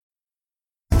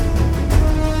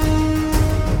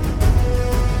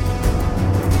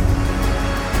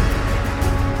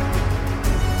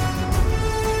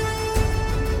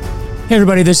Hey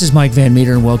everybody, this is Mike Van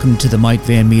Meter and welcome to the Mike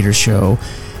Van Meter Show.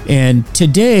 And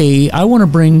today I want to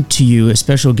bring to you a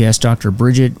special guest, Dr.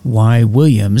 Bridgette Y.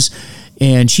 Williams.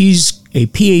 And she's a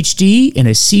PhD in a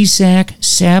CSAC,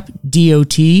 SAP,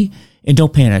 DOT. And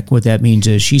don't panic, what that means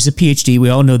is she's a PhD. We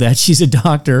all know that. She's a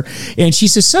doctor. And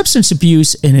she's a substance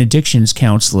abuse and addictions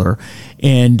counselor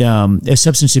and a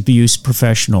substance abuse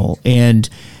professional. And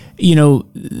you know,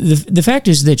 the fact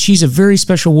is that she's a very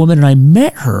special woman, and I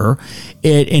met her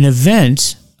at an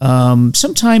event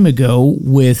some time ago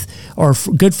with our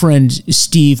good friend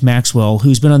Steve Maxwell,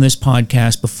 who's been on this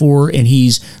podcast before, and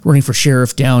he's running for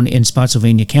sheriff down in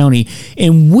Spotsylvania County.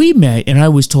 And we met, and I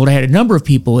was told, I had a number of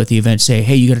people at the event say,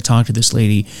 hey, you got to talk to this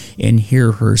lady and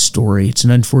hear her story. It's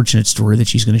an unfortunate story that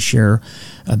she's going to share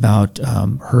about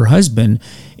her husband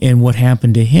and what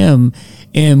happened to him.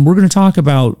 And we're going to talk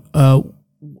about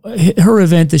her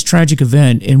event, this tragic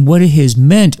event, and what it has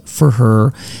meant for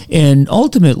her. And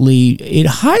ultimately, it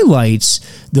highlights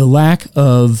the lack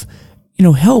of,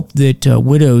 help that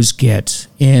widows get.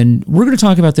 And we're going to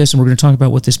talk about this, and we're going to talk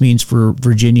about what this means for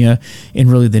Virginia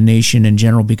and really the nation in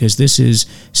general, because this is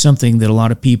something that a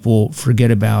lot of people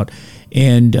forget about.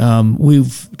 And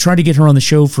we've tried to get her on the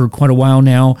show for quite a while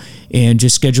now, and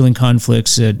just scheduling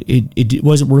conflicts, it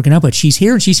wasn't working out. But she's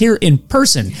here, and she's here in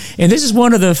person. And this is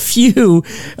one of the few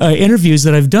interviews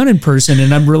that I've done in person,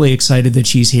 and I'm really excited that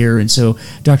she's here. And so,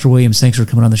 Dr. Williams, thanks for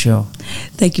coming on the show.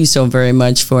 Thank you so very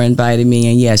much for inviting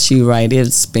me. And yes, you're right.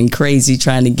 It's been crazy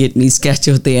trying to get me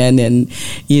scheduled in, and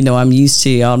I'm used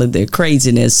to all of the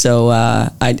craziness. So I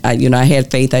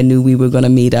had faith. I knew we were going to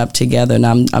meet up together, and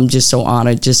I'm just so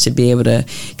honored just to be able to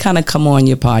kind of come on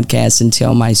your podcast and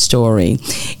tell my story.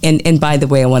 And by the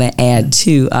way, I want to add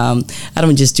too, I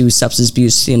don't just do substance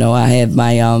abuse. I have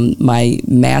my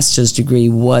master's degree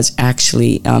was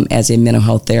actually as a mental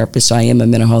health therapist. So I am a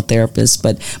mental health therapist,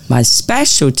 but my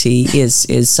specialty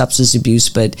is substance abuse.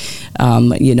 But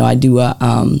I do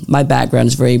my background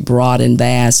is very broad and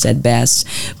vast at best.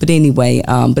 But anyway,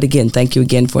 but again, thank you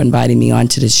again for inviting me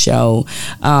onto the show.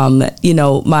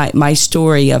 My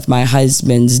story of my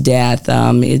husband's death.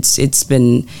 It's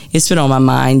been on my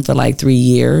mind for like 3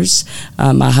 years.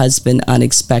 My husband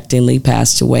unexpectedly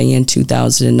passed away in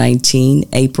 2019.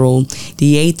 April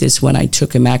the 8th is when I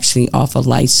took him actually off of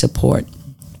life support.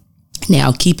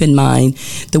 Now, keep in mind,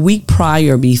 the week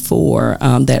prior before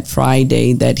that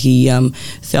Friday that he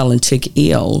fell and took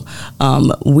ill,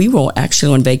 we were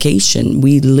actually on vacation.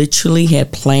 We literally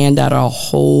had planned out our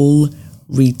whole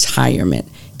retirement.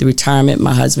 The retirement,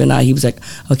 my husband and I, he was like,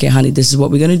 okay, honey, this is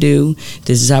what we're going to do.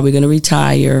 This is how we're going to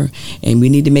retire. And we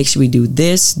need to make sure we do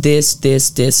this, and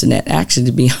that. Actually,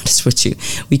 to be honest with you,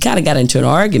 we kind of got into an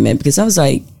argument because I was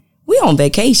like, we on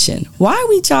vacation. Why are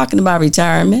we talking about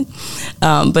retirement?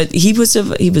 But he was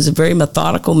a very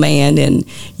methodical man, and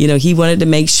he wanted to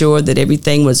make sure that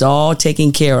everything was all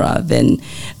taken care of, and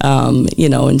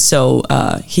and so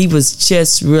he was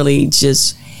just really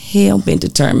just hell-bent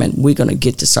determined we're going to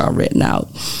get this all written out.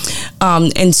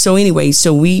 And so anyway,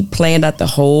 so we planned out the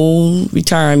whole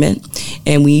retirement,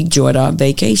 and we enjoyed our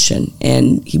vacation.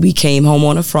 And we came home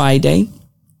on a Friday.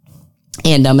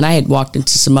 And I had walked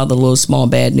into some other little small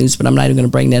bad news, but I'm not even going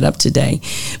to bring that up today.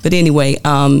 But anyway,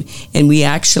 and we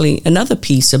actually, another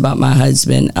piece about my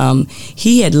husband,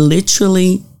 he had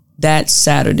literally that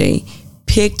Saturday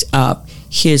picked up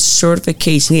his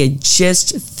certification. He had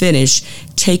just finished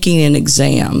taking an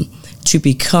exam to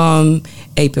become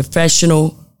a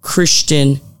professional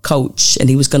Christian coach, and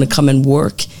he was going to come and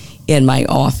work in my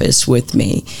office with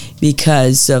me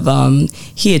because of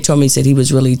he had told me, he said he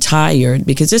was really tired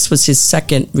because this was his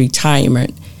second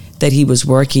retirement that he was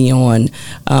working on.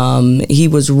 He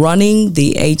was running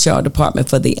the HR department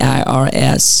for the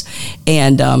IRS.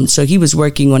 And so he was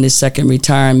working on his second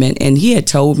retirement. And he had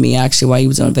told me actually while he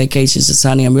was on vacation, he says,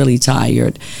 honey, I'm really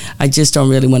tired. I just don't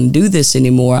really want to do this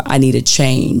anymore. I need a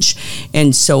change.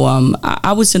 And so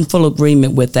I was in full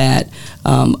agreement with that,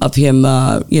 of him,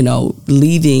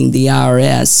 leaving the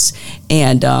IRS.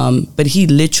 And but he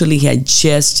literally had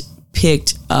just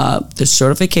picked up the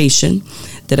certification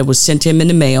that it was sent him in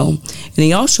the mail, and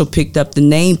he also picked up the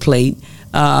nameplate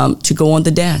to go on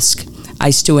the desk.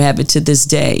 I still have it to this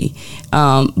day.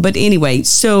 But anyway,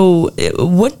 so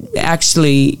what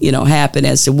actually happened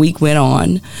as the week went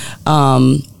on,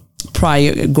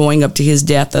 prior going up to his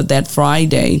death of that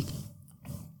Friday.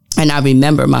 And I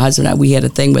remember my husband and I, we had a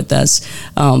thing with us,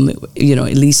 at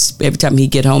least every time he'd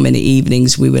get home in the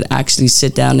evenings, we would actually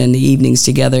sit down in the evenings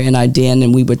together in our den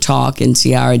and we would talk and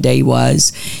see how our day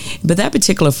was. But that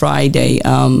particular Friday,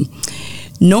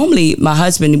 normally my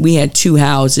husband, we had 2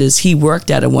 houses. He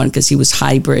worked out of one because he was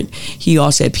hybrid. He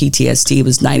also had PTSD. He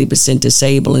was 90%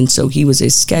 disabled, and so he was a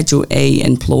Schedule A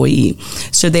employee.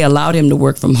 So they allowed him to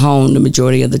work from home the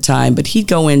majority of the time, but he'd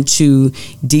go into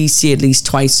DC at least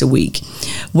twice a week.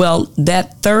 Well,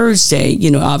 that Thursday,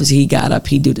 obviously he got up,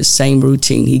 he'd do the same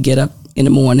routine. He'd get up in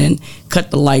the morning,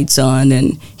 cut the lights on,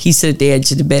 and he sit at the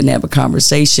edge of the bed and have a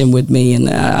conversation with me, and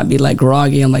I'd be like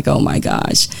groggy. I'm like, oh my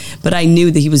gosh. But I knew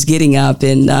that he was getting up,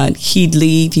 and he'd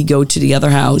leave, he'd go to the other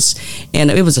house, and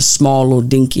it was a small little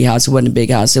dinky house. It wasn't a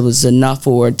big house. It was enough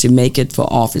to make it for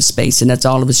office space, and that's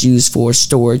all it was used for,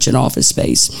 storage and office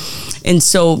space. And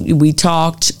so we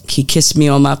talked, he kissed me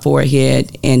on my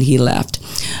forehead, and he left.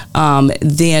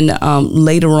 Then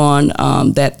later on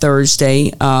that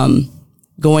Thursday,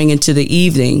 going into the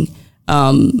evening,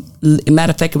 matter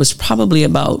of fact, it was probably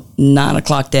about 9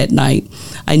 o'clock that night.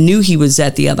 I knew he was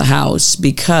at the other house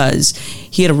because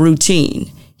he had a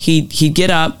routine. He'd get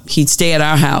up, he'd stay at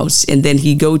our house, and then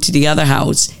he'd go to the other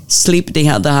house, sleep at the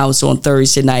other house on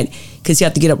Thursday night, because he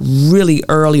had to get up really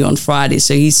early on Friday.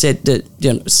 So he said to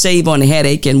save on the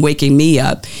headache and waking me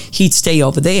up, he'd stay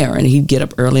over there, and he'd get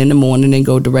up early in the morning and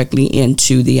go directly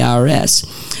into the IRS.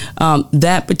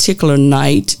 That particular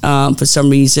night, for some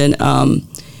reason,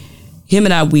 him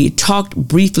and I, we talked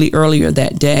briefly earlier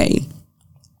that day.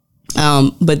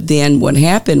 But then what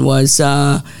happened was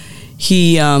I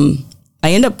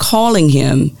ended up calling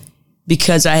him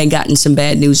because I had gotten some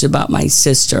bad news about my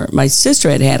sister. My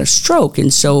sister had a stroke,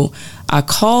 and so I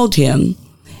called him,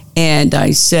 and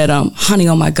I said, honey,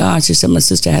 oh my gosh, I said, my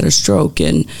sister had a stroke,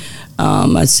 and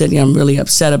I said, I'm really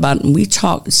upset about it. And we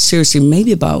talked seriously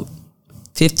maybe about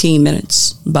 15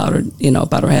 minutes about her,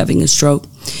 about her having a stroke.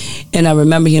 And I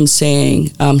remember him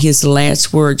saying, his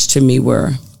last words to me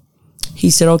were, he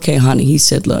said, okay, honey, he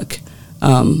said, look,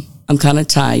 I'm kind of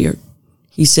tired.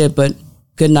 He said, but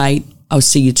good night. I'll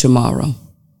see you tomorrow.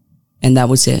 And that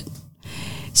was it.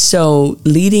 So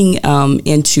leading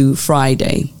into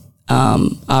Friday,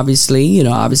 obviously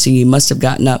he must have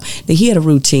gotten up. Now, he had a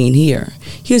routine here.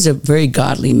 He was a very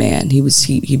godly man. He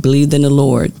believed in the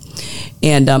Lord.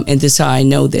 And this is how I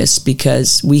know this,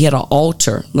 because we had an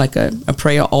altar, like a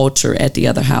prayer altar at the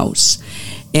other house.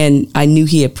 And I knew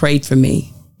he had prayed for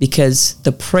me, because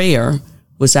the prayer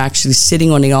was actually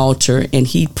sitting on the altar, and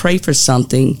he'd pray for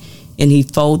something, and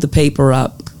he'd fold the paper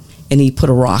up, and he put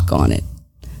a rock on it.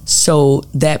 So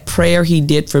that prayer he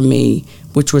did for me,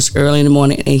 which was early in the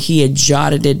morning, and he had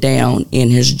jotted it down in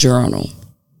his journal.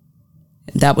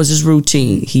 That was his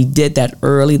routine. He did that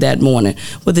early that morning.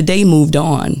 Well, the day moved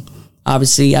on.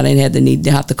 Obviously, I didn't have the need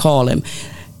to have to call him.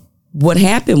 What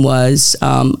happened was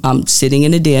I'm sitting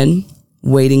in the den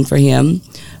waiting for him.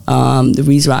 The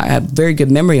reason why I have very good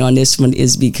memory on this one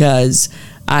is because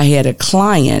I had a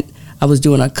client. I was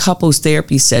doing a couples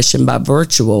therapy session by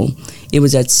virtual. It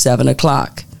was at 7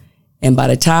 o'clock. And by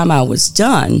the time I was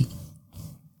done,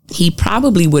 he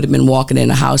probably would have been walking in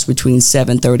the house between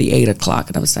 7:30, 8 o'clock.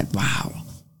 And I was like, wow,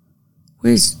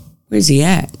 where's he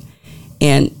at?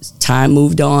 And time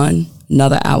moved on.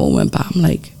 Another hour went by. I'm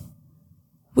like,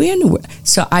 where in the world?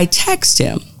 So I text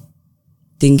him.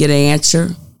 Didn't get an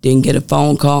answer. Didn't get a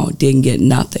phone call. Didn't get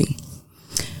nothing.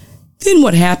 Then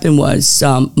what happened was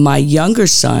my younger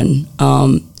son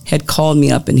had called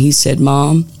me up, and he said,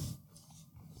 Mom,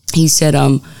 he said,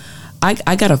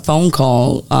 I got a phone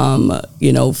call,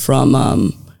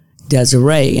 from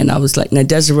Desiree. And I was like, now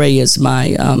Desiree is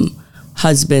my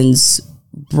husband's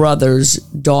brother's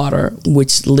daughter,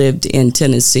 which lived in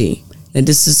Tennessee. And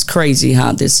this is crazy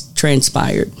how this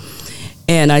transpired.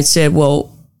 And I said,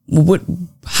 well,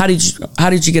 how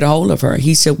did you get a hold of her?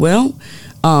 He said, well,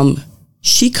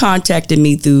 she contacted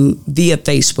me via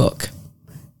Facebook.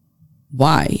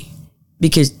 Why?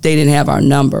 Because they didn't have our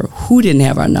number. Who didn't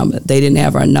have our number? They didn't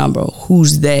have our number.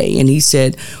 Who's they? And he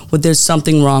said, well, there's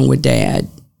something wrong with Dad.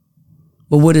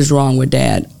 Well, what is wrong with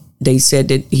Dad? They said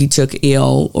that he took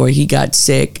ill or he got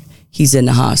sick. He's in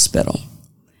the hospital.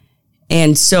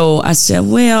 And so I said,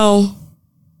 well,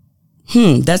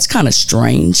 that's kind of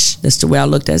strange. That's the way I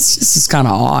looked at it. This is kind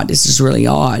of odd. This is really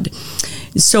odd.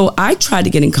 So I tried to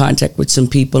get in contact with some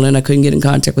people, and I couldn't get in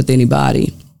contact with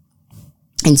anybody.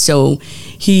 And so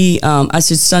I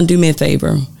said, son, do me a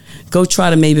favor. Go try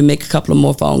to maybe make a couple of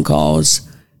more phone calls,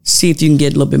 see if you can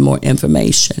get a little bit more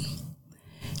information.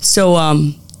 So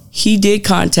he did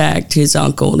contact his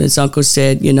uncle, and his uncle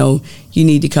said, you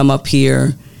need to come up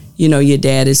here. Your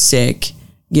dad is sick.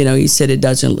 He said it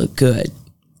doesn't look good.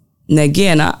 And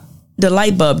again, the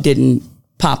light bulb didn't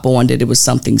pop on that it was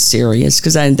something serious,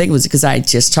 because I didn't think it was, because I had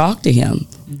just talked to him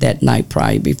that night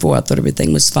prior before. I thought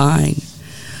everything was fine.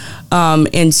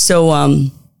 And so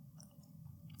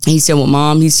He said, well,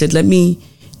 Mom, he said,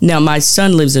 now my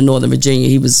son lives in Northern Virginia.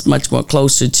 He was much more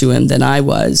closer to him than I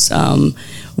was,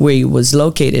 where he was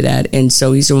located at. And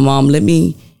so he said, well, Mom, let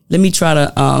me try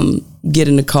to get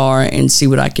in the car and see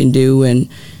what I can do, and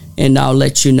I'll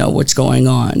let you know what's going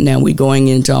on. Now we're going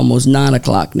into almost 9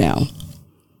 o'clock now.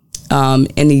 And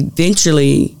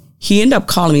eventually he ended up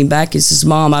calling me back. He says,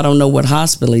 Mom, I don't know what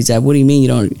hospital he's at. What do you mean you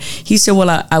don't? He said,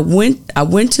 well, I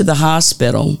went to the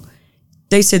hospital.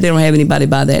 They said they don't have anybody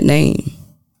by that name.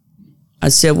 I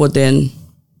said, well, then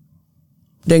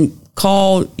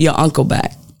call your uncle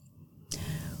back.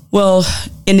 Well,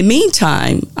 in the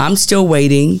meantime, I'm still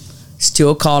waiting,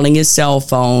 still calling his cell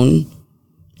phone.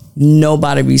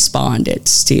 Nobody responded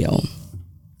still.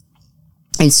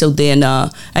 And so then I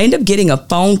ended up getting a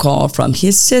phone call from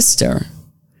his sister.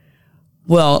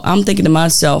 Well, I'm thinking to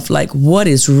myself, like, what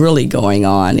is really going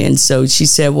on? And so she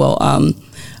said, well,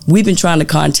 we've been trying to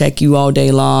contact you all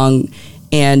day long,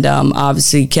 and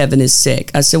obviously Kevin is sick.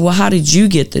 I said, well, how did you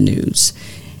get the news?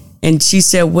 And she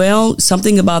said, well,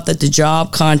 something about that the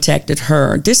job contacted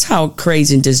her. This is how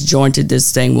crazy and disjointed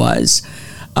this thing was.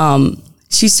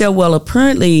 She said, well,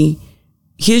 apparently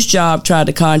his job tried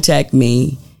to contact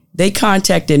me. They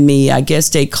contacted me. I guess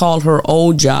they called her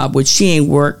old job, which she ain't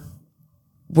worked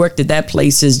at that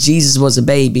place since Jesus was a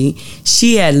baby.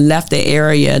 She had left the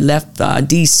area, left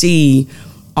D.C.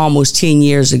 almost 10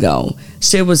 years ago.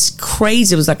 So it was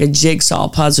crazy. It was like a jigsaw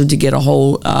puzzle to get a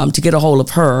hold of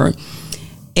her.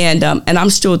 And I'm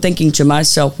still thinking to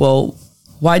myself, well,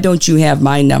 why don't you have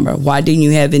my number? Why didn't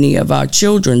you have any of our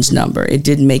children's number? It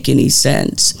didn't make any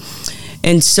sense.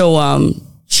 And so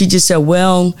she just said,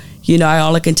 well,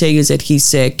 all I can tell you is that he's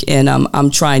sick, and I'm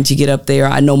trying to get up there.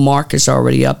 I know Mark is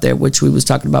already up there, which we was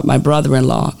talking about, my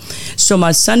brother-in-law. So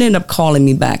my son ended up calling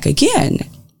me back again.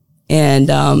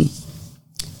 And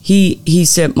he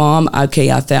said, Mom,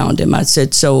 okay, I found him. I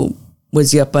said, so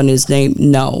was he up under his name?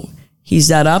 No,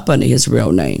 he's not up under his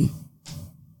real name.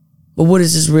 Well, what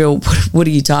is his real, what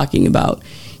are you talking about?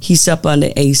 He's up under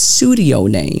a studio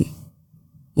name.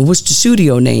 Well, what's the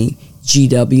studio name?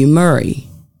 G.W. Murray.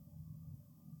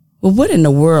 Well, what in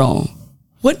the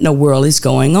world is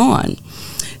going on?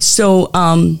 So,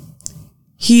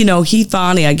 he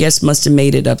finally, I guess, must have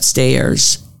made it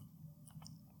upstairs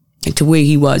to where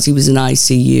he was. He was in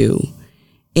ICU.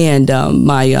 And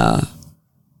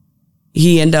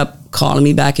he ended up calling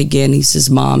me back again. He says,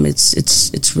 Mom,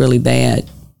 it's really bad.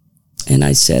 And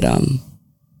I said,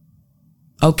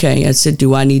 okay. I said,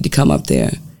 do I need to come up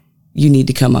there? You need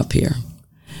to come up here.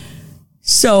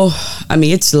 So,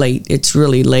 it's late. It's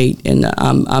really late. And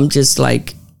I'm just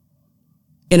like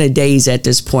in a daze at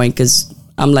this point, because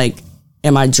I'm like,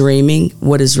 am I dreaming?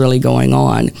 What is really going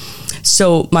on?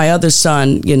 So my other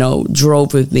son,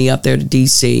 drove with me up there to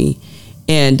D.C.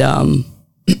 And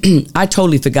I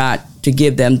totally forgot to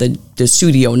give them the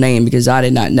studio name, because I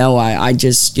did not know. I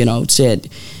just, said,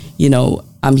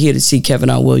 I'm here to see Kevin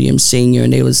R. Williams Sr.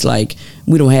 And they was like,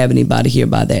 we don't have anybody here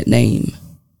by that name.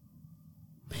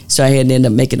 So I had to end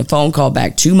up making a phone call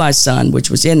back to my son, which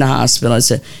was in the hospital. I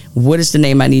said, what is the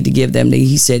name I need to give them?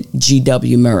 He said,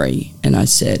 G.W. Murray. And I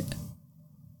said,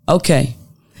 okay.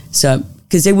 So,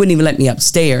 because they wouldn't even let me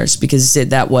upstairs, because he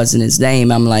said that wasn't his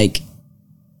name. I'm like,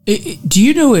 do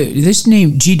you know this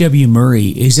name G.W. Murray?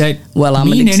 Is that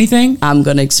mean anything? I'm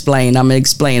going to explain. I'm going to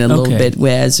explain a little bit.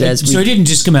 So it didn't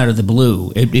just come out of the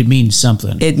blue. It means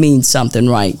something. It means something,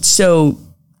 right? So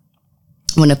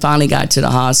when I finally got to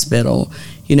the hospital,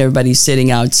 everybody's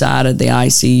sitting outside of the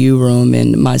ICU room,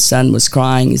 and my son was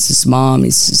crying. He says, Mom,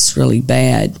 it's really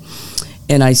bad.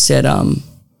 And I said, how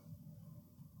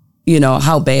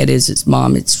bad is it,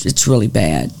 Mom? It's really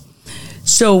bad.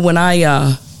 So when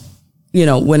I,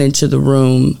 went into the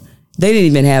room, they didn't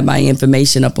even have my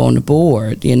information up on the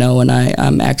board, and I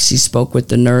actually spoke with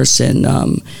the nurse,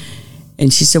 and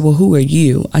she said, well, who are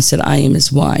you? I said, I am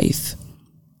his wife.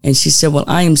 And she said, well,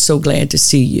 I am so glad to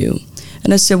see you.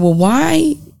 And I said, well,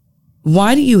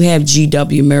 why do you have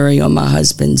G.W. Murray on my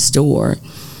husband's door?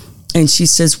 And she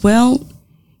says, well,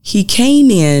 he came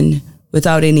in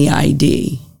without any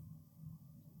ID.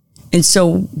 And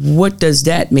so what does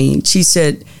that mean? She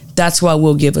said, that's why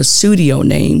we'll give a studio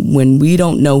name. When we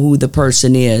don't know who the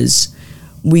person is,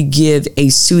 we give a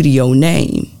studio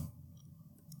name.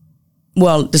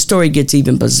 Well, the story gets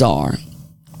even bizarre.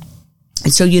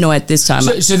 And so, at this time...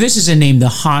 So this is a name the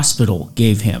hospital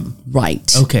gave him? Right.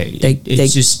 Okay. They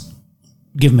just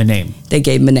give him a name. They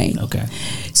gave him a name. Okay.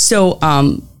 So,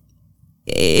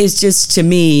 it's just, to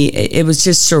me, it was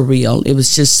just surreal. It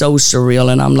was just so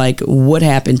surreal. And I'm like, what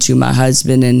happened to my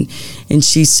husband? And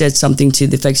she said something to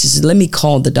the effect, she said, let me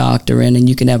call the doctor in and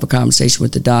you can have a conversation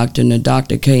with the doctor. And the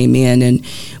doctor came in and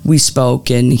we spoke,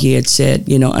 and he had said,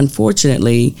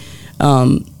 unfortunately,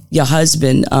 your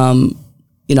husband,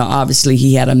 obviously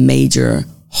he had a major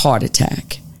heart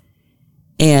attack.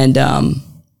 And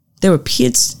there were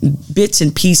bits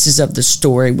and pieces of the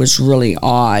story was really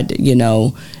odd,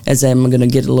 as I'm going to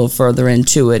get a little further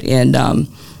into it. And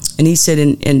he said,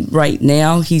 and right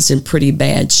now he's in pretty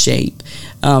bad shape.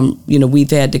 We've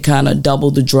had to kind of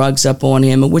double the drugs up on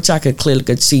him, which I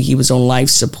clearly see he was on life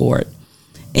support.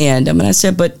 And I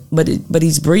said, but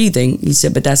he's breathing. He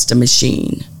said, but that's the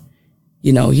machine.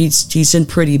 He's in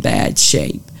pretty bad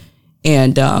shape.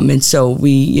 And so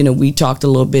we talked a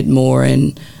little bit more,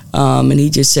 and he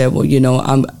just said, well,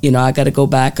 I got to go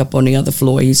back up on the other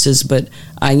floor. He says, but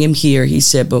I am here. He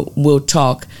said, but we'll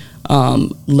talk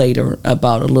later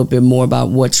about a little bit more about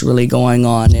what's really going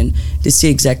on, and to see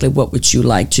exactly what would you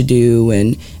like to do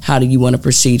and how do you want to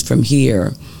proceed from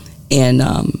here. And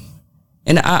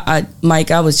I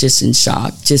Mike, I was just in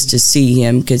shock just to see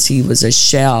him, because he was a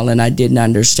shell and I didn't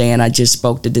understand. I just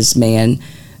spoke to this man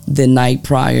the night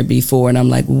prior before, and I'm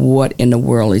like, what in the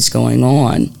world is going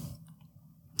on?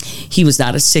 He was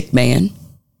not a sick man.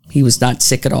 He was not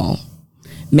sick at all.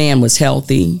 Man was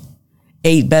healthy,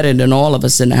 ate better than all of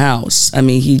us in the house. I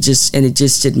mean, it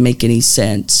just didn't make any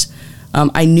sense.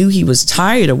 I knew he was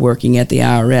tired of working at the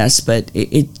IRS, but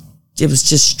it was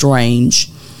just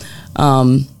strange.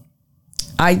 I'm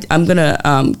going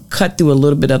to cut through a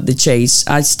little bit of the chase.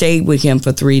 I stayed with him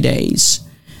for 3 days.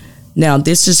 Now,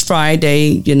 this is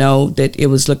Friday, that it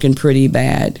was looking pretty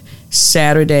bad.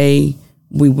 Saturday,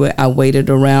 I waited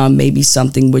around, maybe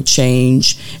something would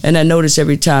change. And I noticed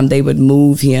every time they would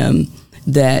move him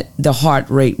that the heart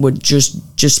rate would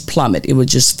just plummet. It would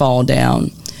just fall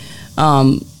down.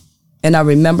 And I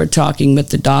remember talking with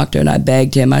the doctor, and I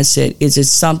begged him. I said, is it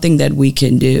something that we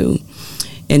can do?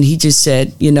 And he just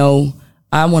said,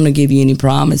 I want to give you any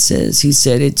promises. He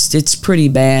said, it's pretty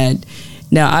bad.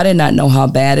 Now, I did not know how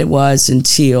bad it was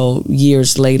until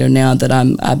years later, now that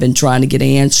I've been trying to get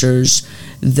answers,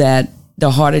 that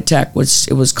the heart attack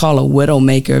it was called a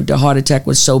widowmaker. The heart attack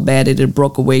was so bad it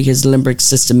broke away his limbic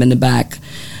system in the back,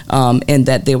 and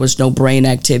that there was no brain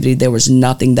activity. There was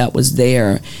nothing that was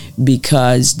there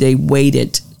because they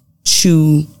waited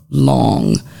too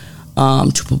long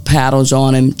to put paddles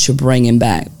on him to bring him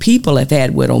back. People have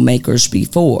had widowmakers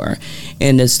before,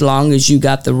 and as long as you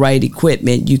got the right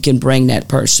equipment, you can bring that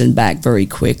person back very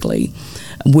quickly,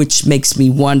 which makes me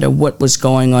wonder what was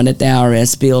going on at the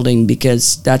IRS building,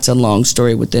 because that's a long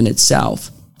story within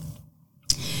itself.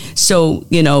 So,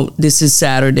 this is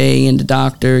Saturday, and the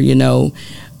doctor,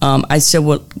 I said,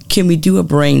 well, can we do a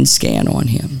brain scan on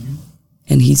him? Mm-hmm.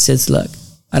 And he says, look,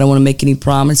 I don't want to make any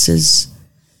promises.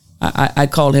 I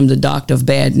called him the doctor of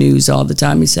bad news all the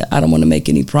time. He said, I don't want to make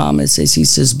any promises. He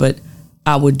says, but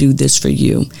I would do this for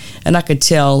you. And I could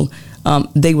tell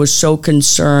they were so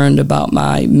concerned about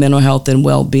my mental health and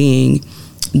well-being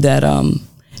that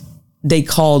they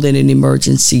called in an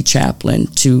emergency chaplain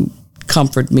to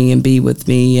comfort me and be with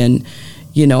me. And,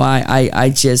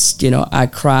 I just, I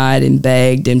cried and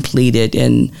begged and pleaded.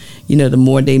 And, the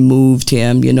more they moved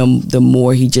him, the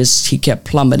more he kept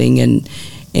plummeting,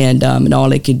 and all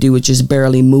they could do was just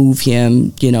barely move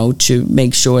him, to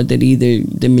make sure that either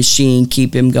the machine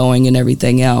keep him going and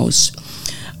everything else.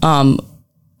 I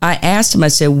asked him, I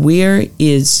said, where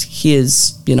is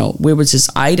where was his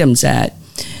items at?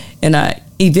 And I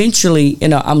eventually,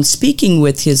 I'm speaking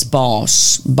with his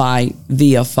boss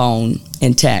via phone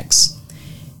and text.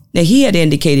 Now, he had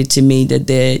indicated to me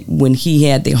that when he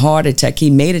had the heart attack, he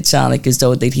made it sound like as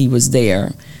though that he was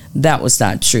there. That was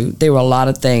not true. There were a lot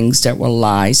of things that were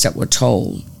lies that were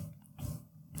told.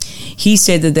 He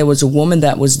said that there was a woman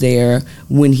that was there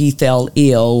when he fell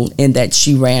ill and that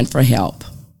she ran for help.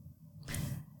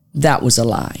 That was a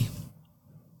lie.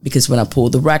 Because when I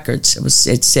pulled the records,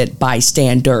 it said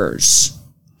bystanders.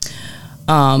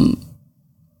 Not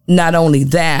only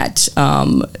that,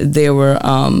 there were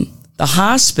the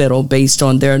hospital, based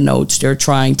on their notes, they're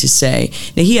trying to say.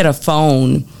 Now, he had a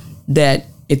phone that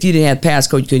if you didn't have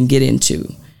passcode, you couldn't get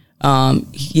into.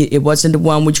 It wasn't the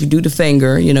one which you do the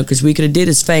finger, because we could have did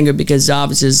his finger, because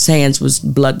obviously his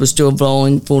blood was still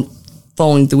flowing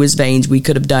through his veins. We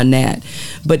could have done that,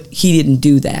 but he didn't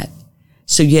do that.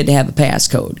 So you had to have a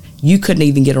passcode. You couldn't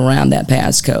even get around that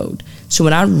passcode. So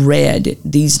when I read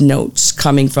these notes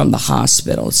coming from the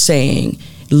hospital saying,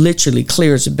 literally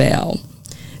clear as a bell,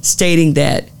 stating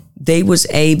that they was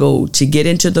able to get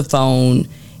into the phone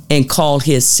and call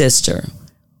his sister,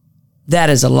 That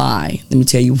is a lie. Let me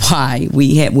tell you why.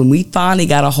 When we finally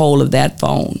got a hold of that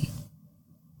phone,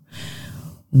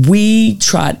 we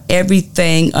tried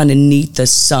everything underneath the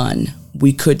sun.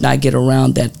 We could not get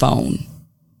around that phone.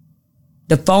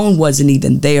 The phone wasn't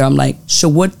even there. I'm like, so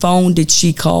what phone did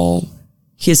she call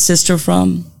his sister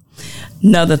from?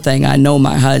 Another thing, I know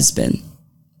my husband.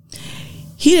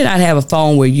 He did not have a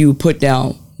phone where you put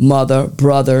down mother,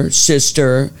 brother,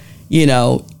 sister,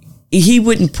 he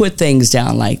wouldn't put things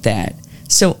down like that.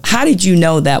 So how did you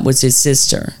know that was his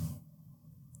sister?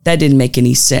 That didn't make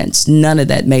any sense. None of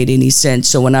that made any sense.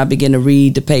 So when I began to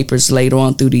read the papers later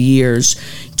on through the years,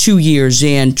 2 years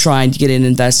in, trying to get an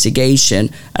investigation,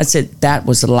 I said that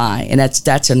was a lie. And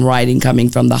that's in writing coming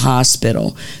from the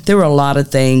hospital. There were a lot of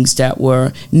things that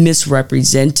were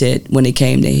misrepresented when it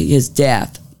came to his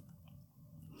death.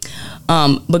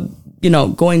 But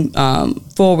going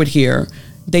forward here,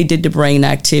 they did the brain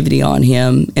activity on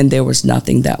him, and there was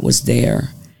nothing that was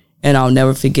there. And I'll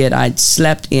never forget, I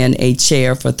slept in a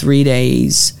chair for 3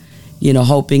 days,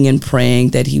 hoping and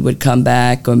praying that he would come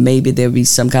back, or maybe there'd be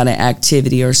some kind of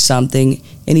activity or something.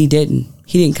 And he didn't.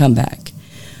 He didn't come back.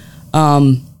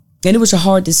 And it was a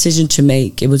hard decision to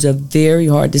make. It was a very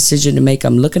hard decision to make.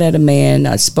 I'm looking at a man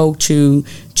I spoke to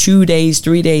 2 days,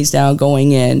 3 days now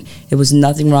going in. There was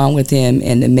nothing wrong with him,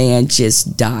 and the man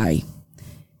just died.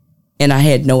 And I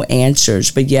had no answers,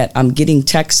 but yet I'm getting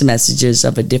text messages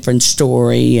of a different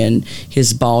story, and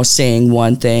his boss saying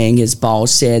one thing. His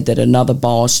boss said that another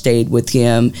boss stayed with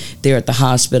him there at the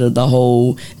hospital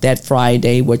that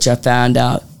Friday, which I found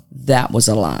out that was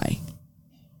a lie.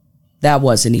 That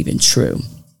wasn't even true.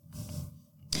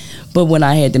 But when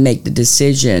I had to make the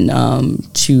decision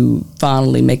to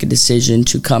finally make a decision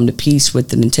to come to peace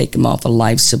with it and take him off of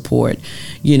life support,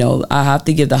 I have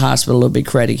to give the hospital a little bit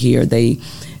credit here.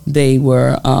 They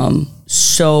were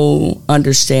so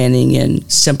understanding and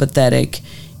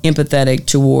empathetic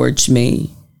towards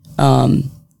me.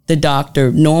 The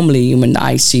doctor, normally in the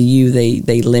ICU,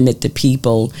 they limit the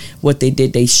people. What they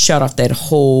did, they shut off that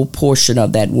whole portion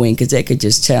of that wing because they could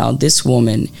just tell this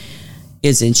woman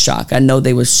is in shock. I know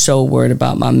they were so worried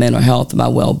about my mental health and my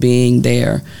well-being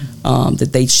there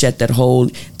that they shut that whole,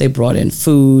 they brought in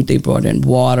food, they brought in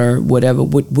water, whatever,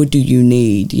 what do you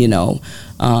need,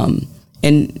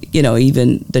 And,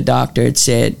 even the doctor had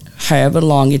said, however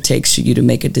long it takes for you to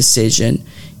make a decision,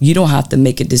 you don't have to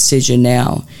make a decision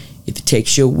now. If it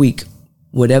takes you a week,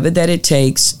 whatever that it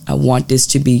takes, I want this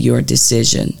to be your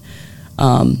decision.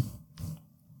 And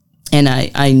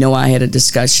I know I had a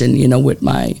discussion, with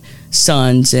my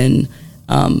sons, and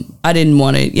I didn't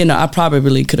want to, I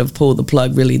probably could have pulled the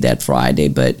plug really that Friday,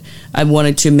 but I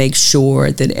wanted to make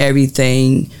sure that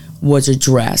everything was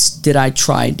addressed. Did I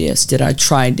try this? Did I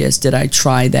try this? Did I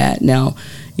try that? Now,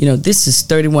 this is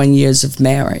 31 years of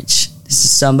marriage. This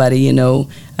is somebody,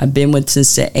 I've been with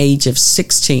since the age of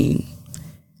 16.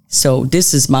 So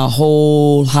this is my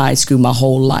whole high school, my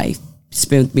whole life. It's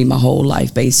been with me my whole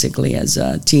life, basically, as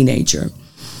a teenager.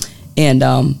 And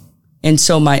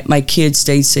so my kids,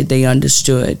 they said they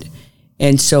understood.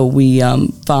 And so we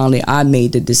finally, I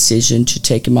made the decision to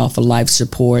take him off of life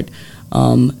support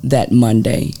that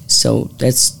Monday. So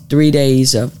that's 3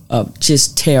 days of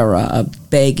just terror, of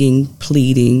begging,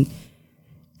 pleading,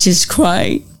 just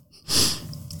crying.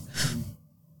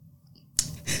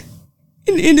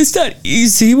 And it's not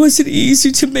easy. It wasn't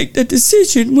easy to make that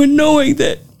decision when knowing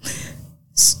that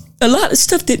a lot of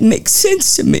stuff didn't make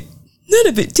sense to me. None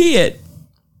of it did.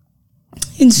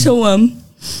 And so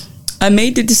I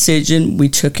made the decision. We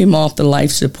took him off the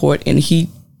life support, and he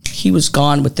was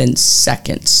gone within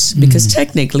seconds because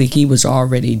technically he was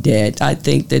already dead. I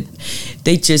think that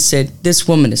they just said, this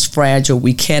woman is fragile.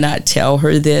 We cannot tell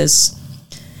her this.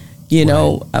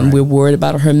 We're worried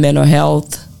about her mental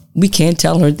health. We can't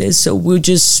tell her this. So we'll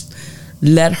just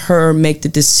let her make the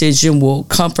decision. We'll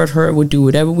comfort her. We'll do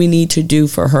whatever we need to do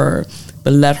for her,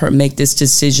 but let her make this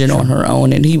decision on her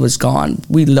own. And he was gone.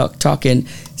 We talking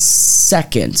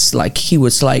seconds. Like he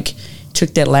was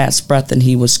took that last breath and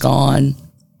he was gone.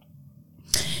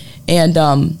 And,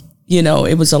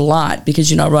 it was a lot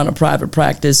because, I run a private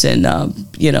practice, and,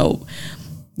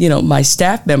 my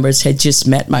staff members had just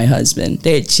met my husband.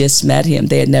 They had just met him.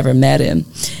 They had never met him.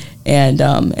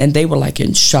 And they were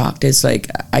in shock. It's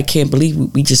I can't believe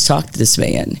we just talked to this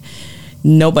man.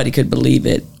 Nobody could believe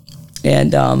it.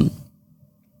 And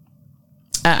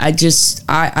I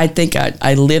think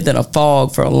I lived in a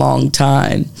fog for a long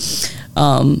time.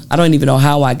 I don't even know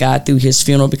how I got through his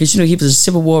funeral because, he was a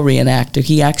Civil War reenactor.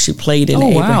 He actually played in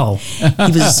wow.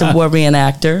 He was a Civil War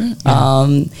reenactor. Yeah.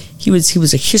 He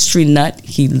was a history nut.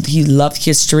 He loved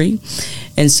history.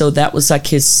 And so that was like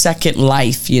his second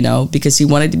life, you know, because he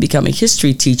wanted to become a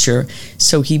history teacher.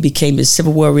 So he became a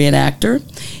Civil War reenactor.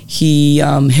 He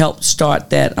helped start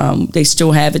that, they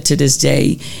still have it to this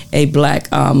day, a black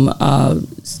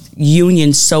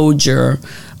Union soldier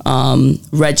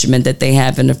regiment that they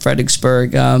have in the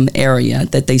Fredericksburg area,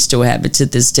 that they still have it to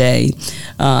this day.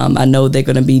 I know they're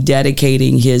going to be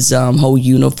dedicating his whole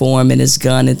uniform and his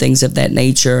gun and things of that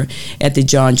nature at the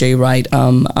John J. Wright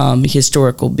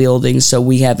historical building. So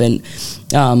we've been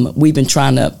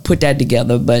trying to put that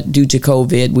together, but due to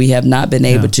COVID, we have not been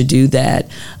able to do that.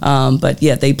 But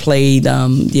yeah, they played,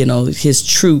 his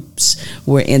troops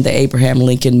were in the Abraham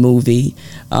Lincoln movie.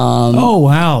 Oh,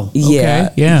 wow. Yeah.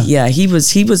 Okay. Yeah. Yeah. He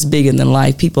was bigger than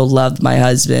life. People loved my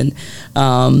husband.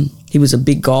 He was a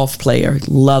big golf player,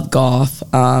 loved golf.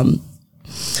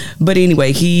 But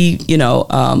anyway, he,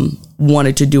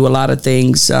 wanted to do a lot of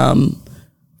things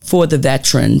for the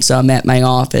veterans at my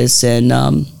office, and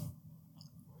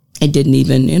it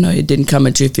didn't come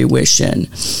into fruition.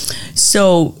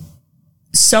 So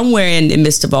somewhere in the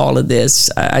midst of all of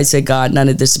this, I said, God, none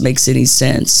of this makes any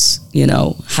sense.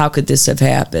 How could this have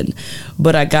happened?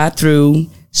 But I got through.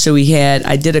 So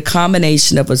I did a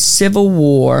combination of a Civil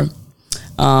War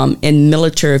and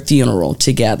military funeral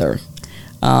together.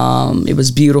 It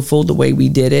was beautiful the way we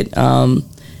did it.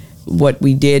 What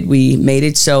we did, we made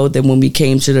it so that when we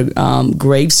came to the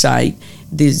gravesite,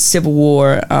 the Civil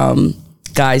War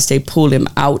guys, they pulled him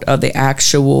out of the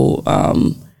actual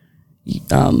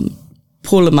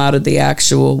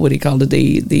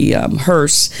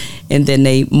hearse, and then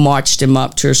they marched him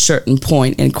up to a certain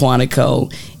point in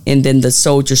Quantico, and then the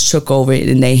soldiers took over it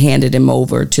and they handed him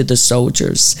over to the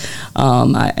soldiers.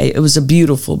 It was a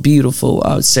beautiful,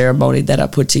 beautiful ceremony that I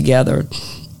put together.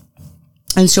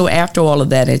 And so after all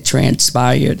of that had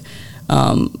transpired,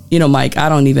 Mike, I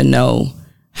don't even know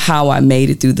how I made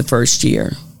it through the first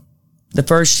year. The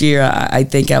first year, I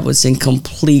think I was in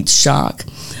complete shock.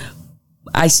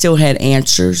 I still had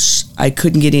answers. I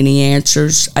couldn't get any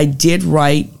answers. I did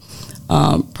write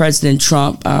President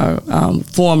Trump,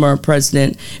 former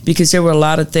president, because there were a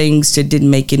lot of things that didn't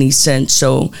make any sense.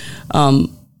 So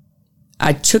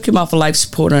I took him off of life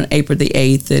support on April the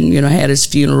 8th and, had his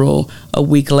funeral a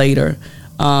week later.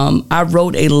 I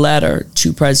wrote a letter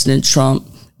to President Trump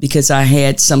because I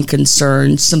had some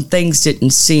concerns. Some things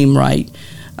didn't seem right,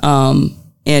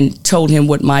 and told him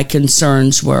what my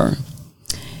concerns were.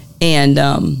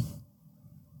 And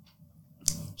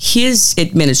his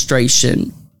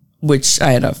administration, which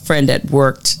I had a friend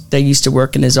that used to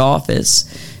work in his office,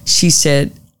 she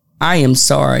said, I am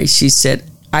sorry. She said,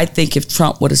 I think if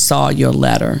Trump would have saw your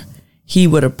letter, he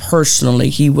would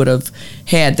have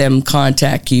had them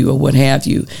contact you or what have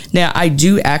you. Now, I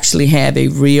do actually have a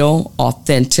real,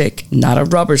 authentic, not a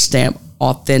rubber stamp,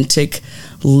 authentic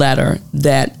letter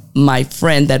that my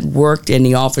friend that worked in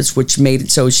the office, which made it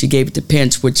so she gave it to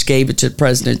Pence, which gave it to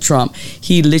President Trump.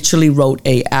 He literally wrote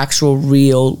a actual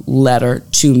real letter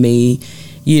to me,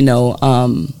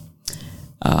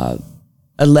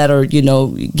 a letter,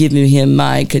 giving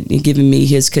me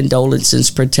his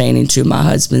condolences pertaining to my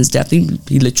husband's death.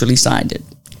 He literally signed it.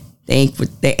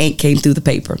 The ink came through the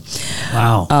paper.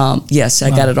 Wow. Yes, I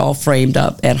got it all framed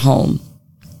up at home.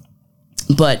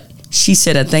 But she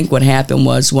said, I think what happened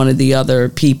was one of the other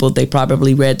people, they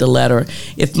probably read the letter.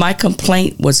 If my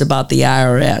complaint was about the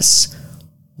IRS,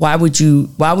 why would you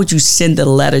send the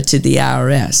letter to the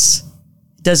IRS?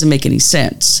 It doesn't make any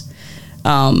sense.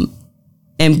 And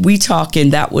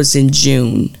that was in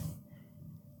June.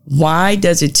 Why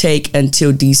does it take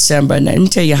until December? And let me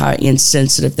tell you how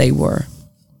insensitive they were.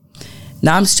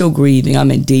 Now I'm still grieving.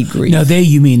 I'm in deep grief. Now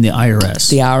you mean the IRS?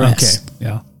 The IRS. Okay,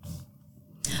 yeah.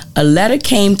 A letter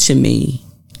came to me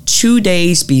 2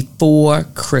 days before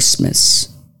Christmas.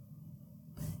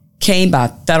 Came by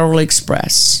Federal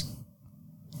Express.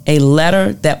 A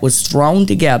letter that was thrown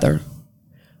together.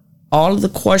 All of the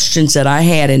questions that I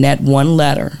had in that one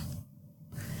letter.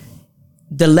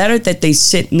 The letter that they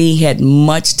sent me had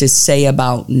much to say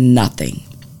about nothing.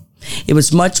 It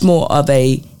was much more of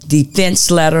a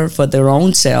defense letter for their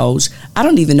own selves. I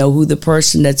don't even know who the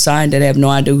person that signed it. I have no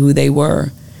idea who they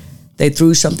were. They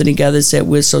threw something together, said,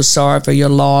 we're so sorry for your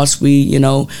loss.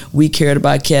 We cared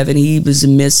about Kevin. He was a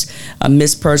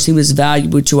miss person. He was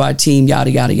valuable to our team,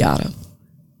 yada, yada, yada.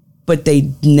 But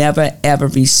they never, ever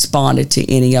responded to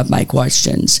any of my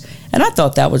questions. And I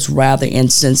thought that was rather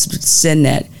insensitive to send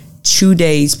that 2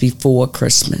 days before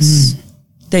Christmas.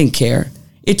 Didn't care.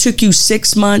 It took you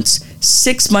 6 months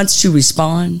to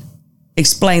respond.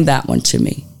 Explain that one to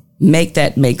me. Make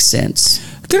that make sense.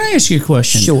 Can I ask you a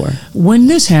question? Sure. When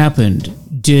this happened,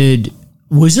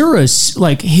 was there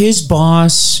his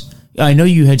boss I know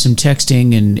you had some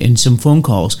texting and some phone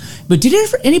calls, but did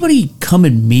anybody come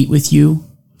and meet with you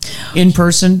in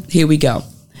person? Here we go.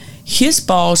 His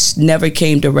boss never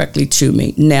came directly to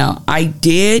me. Now, I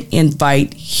did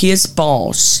invite his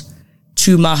boss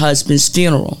to my husband's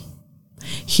funeral.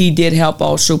 He did help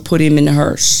also put him in the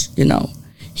hearse,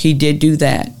 He did do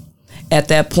that. At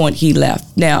that point, he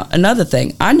left. Now, another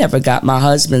thing, I never got my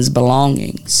husband's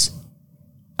belongings.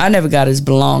 I never got his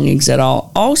belongings at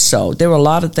all. Also, there were a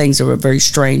lot of things that were very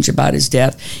strange about his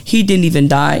death. He didn't even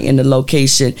die in the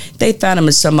location. They found him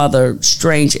in some other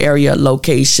strange area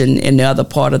location in the other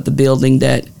part of the building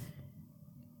that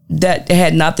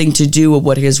had nothing to do with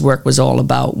what his work was all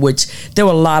about, which there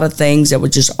were a lot of things that were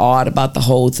just odd about the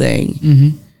whole thing.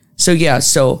 Mm-hmm.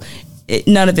 So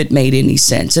none of it made any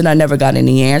sense. And I never got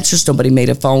any answers. Nobody made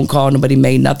a phone call. Nobody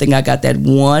made nothing. I got that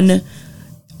one,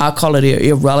 I'll call it an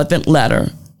irrelevant letter,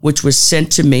 which was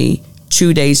sent to me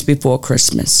 2 days before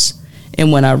Christmas.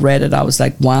 And when I read it, I was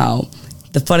like, wow.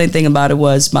 The funny thing about it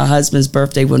was my husband's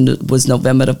birthday was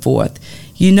November the 4th.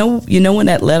 You know when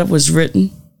that letter was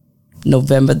written?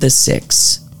 November the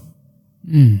 6th.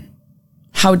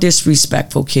 How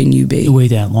disrespectful can you be? Wait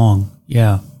that long,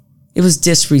 yeah. It was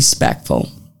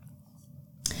disrespectful.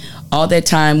 All that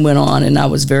time went on, and I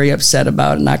was very upset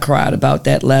about it, and I cried about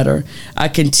that letter. I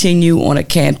continue on a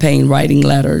campaign writing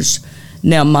letters.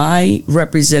 Now, my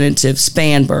representative,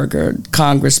 Spanberger,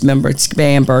 Congress member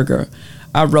Spanberger,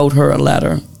 I wrote her a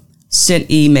letter, sent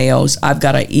emails. I've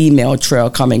got an email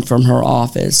trail coming from her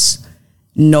office.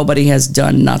 Nobody has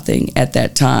done nothing at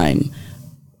that time.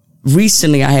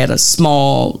 Recently, I had a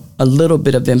little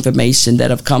bit of information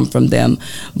that have come from them.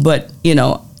 But,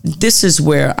 this is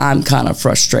where I'm kind of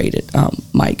frustrated,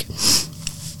 Mike.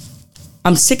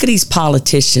 I'm sick of these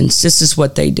politicians. This is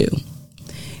what they do.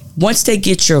 Once they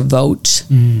get your vote,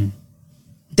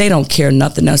 they don't care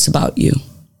nothing else about you.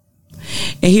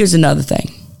 And here's another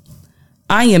thing.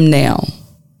 I am now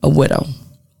a widow.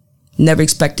 Never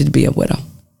expected to be a widow.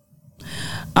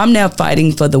 I'm now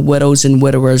fighting for the widows and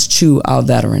widowers to our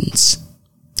veterans.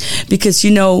 Because,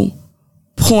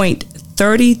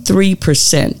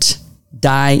 0.33%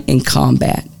 die in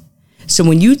combat. So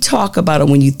when you talk about it,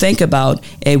 when you think about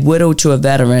a widow to a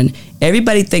veteran,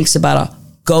 everybody thinks about a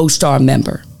Gold Star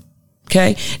member.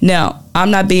 Okay? Now, I'm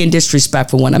not being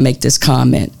disrespectful when I make this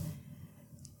comment.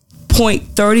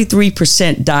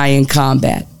 0.33% die in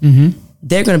combat. Mm-hmm.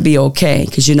 They're going to be okay,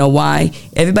 because you know why?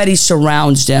 Everybody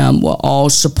surrounds them with all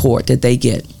support that they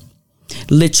get.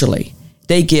 Literally.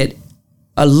 They get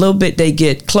a little bit, they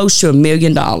get close to $1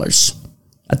 million. I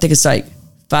think it's like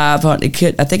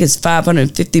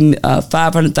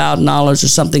 $500,000 or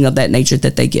something of that nature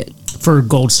that they get. For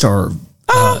Gold Star.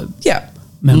 Yeah.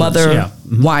 Members, mother, yeah.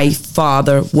 Mm-hmm. wife,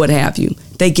 father, what have you.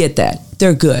 They get that.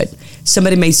 They're good.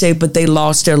 Somebody may say, but they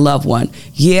lost their loved one.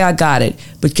 Yeah, I got it.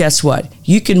 But guess what?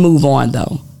 You can move on,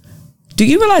 though. Do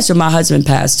you realize when my husband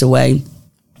passed away,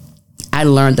 I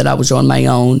learned that I was on my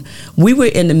own. We were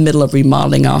in the middle of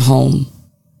remodeling our home.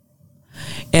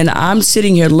 And I'm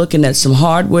sitting here looking at some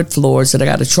hardwood floors that I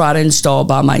got to try to install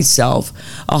by myself.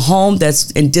 A home that's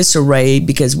in disarray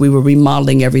because we were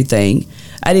remodeling everything.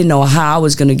 I didn't know how I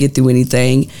was going to get through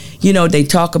anything. They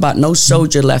talk about no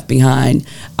soldier left behind.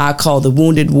 I call the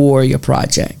Wounded Warrior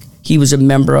Project. He was a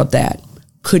member of that.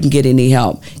 Couldn't get any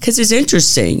help. Because it's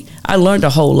interesting. I learned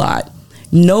a whole lot.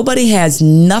 Nobody has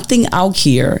nothing out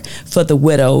here for the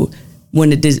widow. When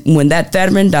that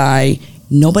veteran died,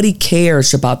 nobody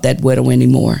cares about that widow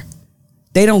anymore.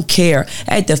 They don't care.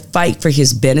 I had to fight for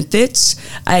his benefits.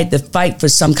 I had to fight for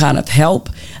some kind of help.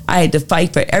 I had to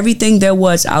fight for everything there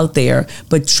was out there.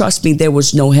 But trust me, there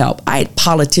was no help. I had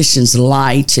politicians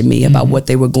lie to me about what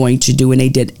they were going to do, and they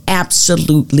did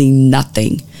absolutely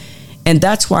nothing. And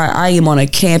that's why I am on a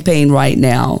campaign right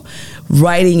now,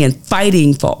 writing and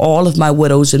fighting for all of my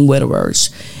widows and widowers.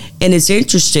 And it's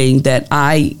interesting that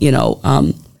I,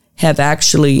 have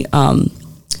actually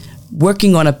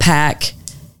working on a PAC.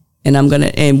 And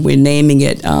we're naming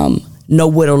it No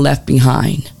Widow Left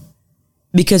Behind,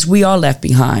 because we are left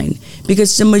behind.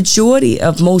 Because the majority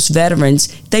of most veterans,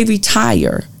 they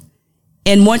retire.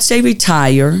 And once they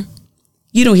retire,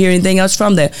 you don't hear anything else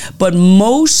from them. But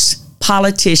most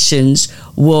politicians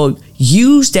will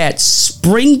use that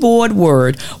springboard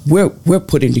word, we're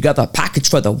putting together a package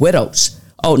for the widows.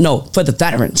 Oh, no, for the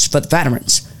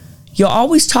veterans. You're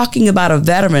always talking about a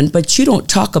veteran, but you don't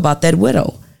talk about that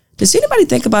widow. Does anybody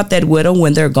think about that widow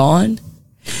when they're gone?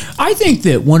 I think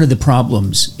that one of the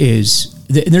problems is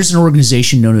there's an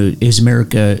organization known as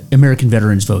American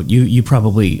Veterans Vote. You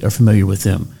probably are familiar with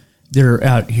them. They're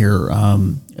out here.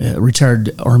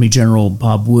 Retired Army General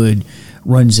Bob Wood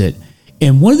runs it.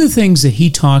 And one of the things that he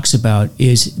talks about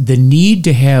is the need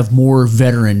to have more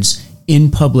veterans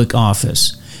in public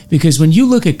office. Because when you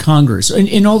look at Congress and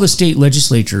in all the state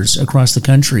legislatures across the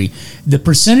country, the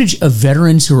percentage of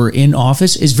veterans who are in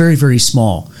office is very, very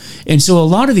small. And so a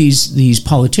lot of these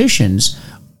politicians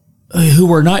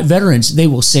who are not veterans, they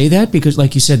will say that because,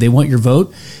 like you said, they want your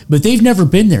vote, but they've never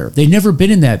been there. They've never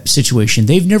been in that situation.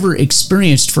 They've never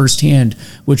experienced firsthand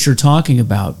what you're talking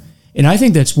about. And I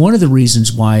think that's one of the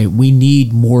reasons why we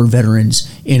need more veterans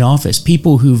in office,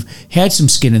 people who've had some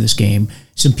skin in this game,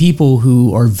 some people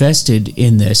who are vested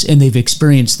in this, and they've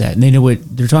experienced that, and they know what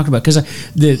they're talking about. Because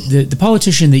the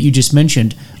politician that you just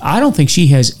mentioned, I don't think she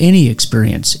has any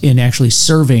experience in actually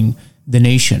serving the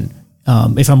nation.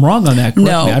 If I'm wrong on that, correct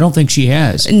me. I don't think she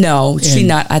has. No, she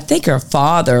not. I think her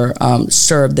father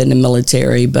served in the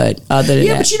military, but other than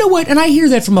that. But you know what? And I hear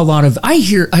that from a lot of,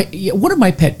 one of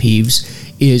my pet peeves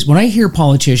is when I hear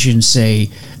politicians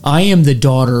say, I am the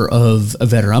daughter of a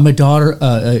veteran. I'm a daughter,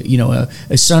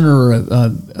 a son or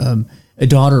a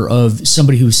daughter of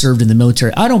somebody who served in the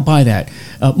military. I don't buy that.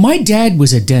 My dad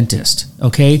was a dentist,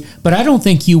 okay? But I don't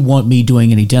think you want me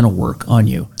doing any dental work on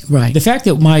you. Right. The fact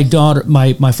that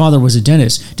my father was a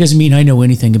dentist doesn't mean I know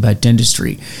anything about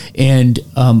dentistry. And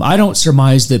I don't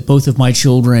surmise that both of my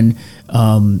children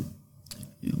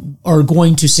are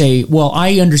going to say, well,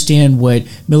 I understand what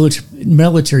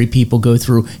military people go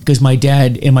through because my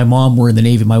dad and my mom were in the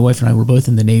Navy. My wife and I were both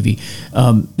in the Navy.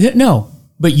 No.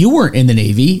 But you weren't in the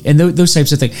Navy and those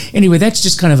types of things. Anyway, that's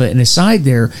just kind of an aside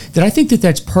there that I think that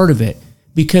that's part of it.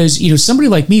 Because, somebody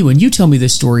like me, when you tell me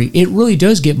this story, it really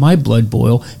does get my blood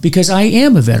boil because I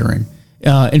am a veteran.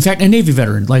 In fact, a Navy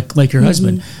veteran, like your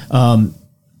husband.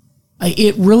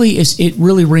 It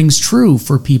really rings true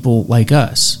for people like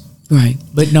us. Right.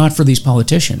 But not for these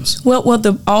politicians. Well,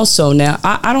 also now,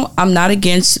 I'm not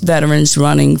against veterans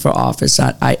running for office.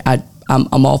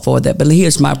 I'm all for that. But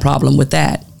here's my problem with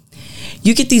that.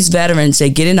 You get these veterans, they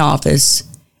get in office.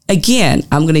 Again,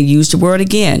 I'm going to use the word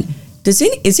again.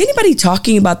 Is anybody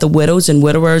talking about the widows and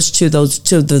widowers to those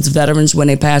veterans when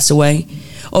they pass away?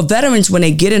 Or veterans when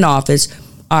they get in office,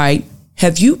 all right,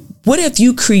 what have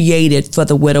you created for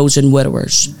the widows and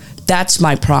widowers? That's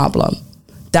my problem.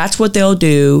 That's what they'll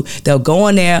do. They'll go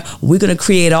in there. We're going to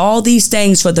create all these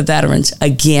things for the veterans.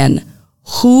 Again,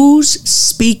 who's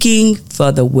speaking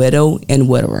for the widow and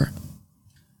widower?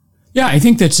 Yeah, I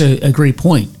think that's a great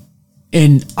point.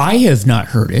 And I have not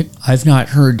heard it. I've not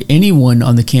heard anyone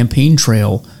on the campaign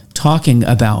trail talking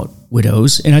about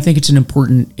widows. And I think it's an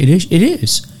important, it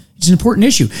is. It's an important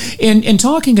issue. And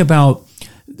talking about,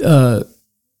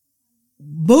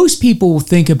 most people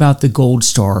think about the Gold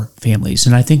Star families.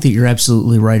 And I think that you're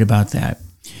absolutely right about that.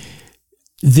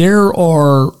 There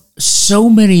are so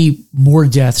many more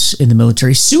deaths in the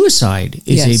military. Suicide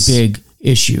is a big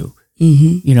issue,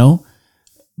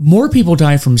 More people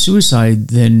die from suicide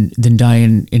than die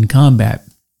in combat.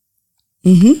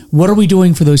 What are we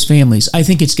doing for those families? I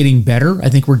think it's getting better. I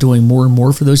think we're doing more and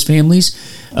more for those families.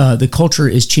 The culture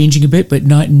is changing a bit, but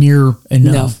not near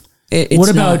enough. No, what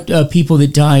about people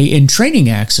that die in training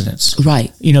accidents?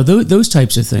 Right. Those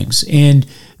types of things. And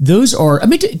those are,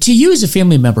 to you as a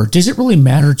family member, does it really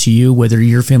matter to you whether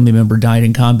your family member died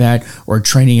in combat or a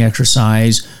training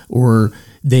exercise or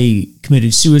they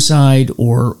committed suicide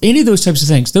or any of those types of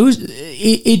things?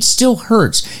 It still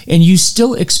hurts. And you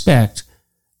still expect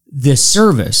the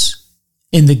service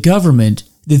in the government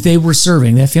that they were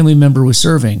serving, that family member was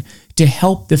serving, to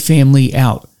help the family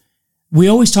out. We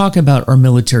always talk about our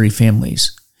military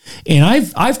families. And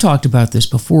I've talked about this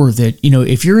before that,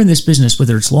 if you're in this business,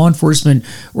 whether it's law enforcement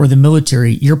or the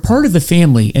military, you're part of the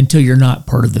family until you're not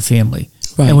part of the family.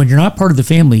 Right. And when you're not part of the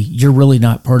family, you're really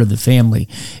not part of the family.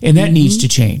 And that needs to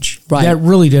change. Right. That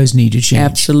really does need to change.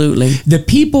 Absolutely. The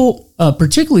people,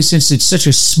 particularly since it's such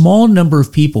a small number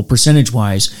of people,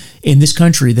 percentage-wise, in this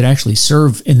country that actually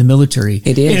serve in the military.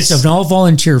 It is. And it's an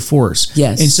all-volunteer force.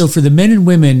 Yes. And so for the men and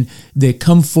women that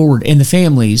come forward, and the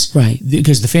families, right,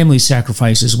 because the families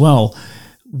sacrifice as well,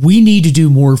 we need to do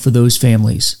more for those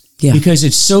families. Yeah. Because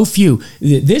it's so few.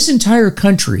 This entire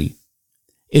country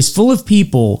is full of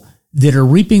people that are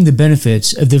reaping the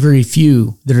benefits of the very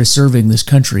few that are serving this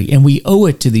country. And we owe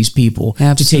it to these people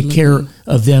to take care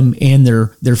of them and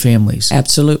their families.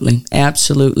 Absolutely.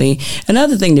 Absolutely.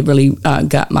 Another thing that really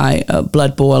got my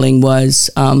blood boiling was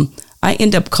I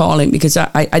ended up calling because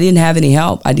I didn't have any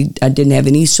help. I didn't have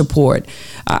any support.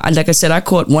 Like I said, I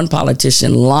caught one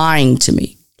politician lying to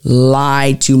me,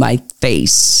 lied to my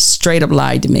face, straight up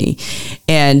lied to me.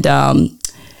 And,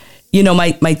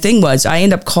 my thing was I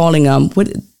ended up calling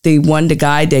the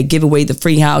guy that give away the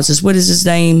free houses. What is his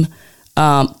name?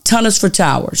 Tunnels for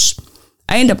Towers.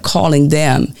 I end up calling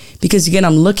them because, again,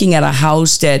 I'm looking at a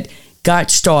house that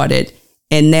got started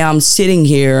and now I'm sitting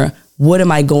here. What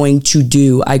am I going to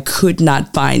do? I could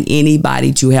not find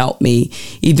anybody to help me.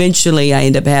 Eventually, I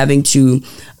ended up having to,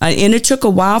 and it took a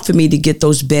while for me to get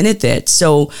those benefits.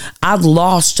 So I've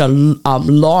lost a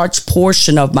large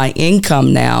portion of my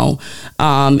income now,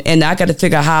 and I got to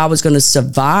figure out how I was going to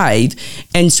survive.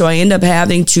 And so I ended up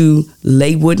having to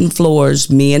lay wooden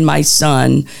floors, me and my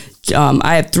son.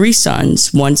 I have 3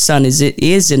 sons. One son is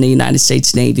in the United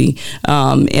States Navy.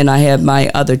 And I have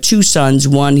my other 2 sons.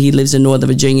 One, he lives in Northern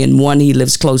Virginia, and one, he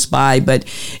lives close by. But,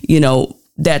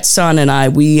 that son and I,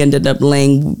 we ended up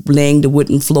laying the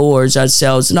wooden floors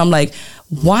ourselves. And I'm like,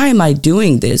 why am I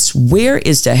doing this? Where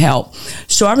is the help?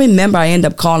 So I remember I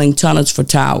ended up calling Tunnels for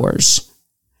Towers.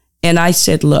 And I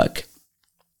said, look,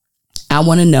 I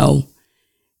want to know,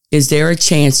 is there a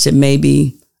chance that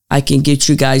maybe I can get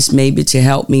you guys maybe to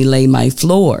help me lay my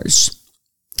floors?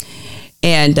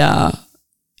 And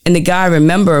the guy,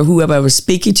 remember, whoever I was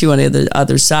speaking to on the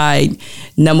other side,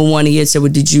 number one, he had said,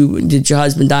 well, did your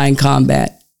husband die in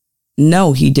combat?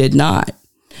 No, he did not.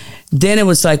 Then it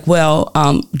was like, well,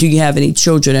 do you have any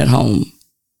children at home?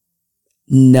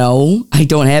 No, I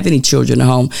don't have any children at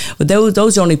home. But those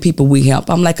are the only people we help.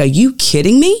 I'm like, are you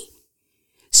kidding me?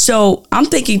 So I'm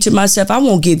thinking to myself, I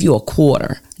won't give you a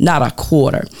quarter, not a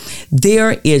quarter.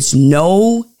 There is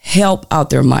no help out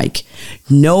there, Mike.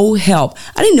 No help.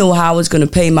 I didn't know how I was going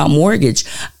to pay my mortgage.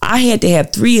 I had to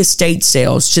have 3 estate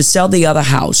sales to sell the other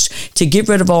house, to get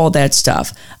rid of all that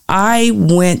stuff. I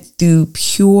went through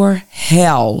pure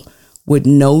hell with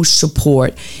no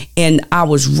support. And I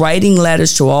was writing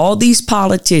letters to all these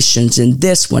politicians, and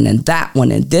this one and that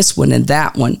one and this one and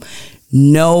that one.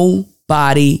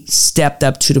 Nobody stepped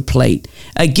up to the plate.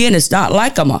 Again, it's not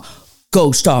like I'm a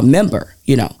Gold Star member,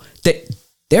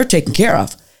 they're taken care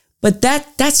of. But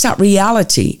that's not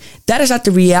reality. That is not the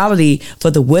reality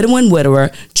for the widow and widower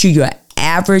to your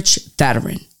average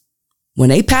veteran. When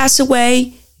they pass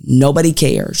away, nobody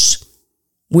cares.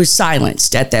 We're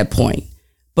silenced at that point.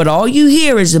 But all you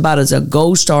hear is about as a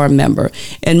Gold Star member.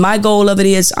 And my goal of it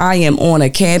is I am on a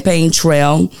campaign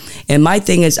trail. And my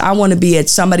thing is I want to be at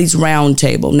somebody's round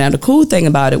table. Now, the cool thing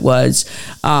about it was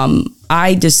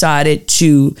I decided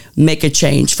to make a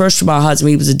change. First, for my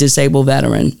husband, he was a disabled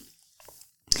veteran.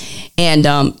 And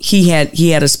he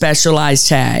had a specialized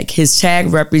tag. His tag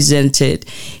represented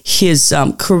his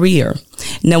career.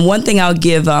 Now, one thing I'll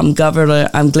give Governor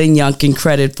Glenn Youngkin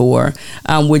credit for,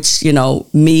 which,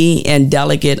 me and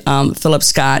Delegate Philip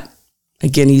Scott,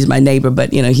 again, he's my neighbor,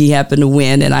 but, he happened to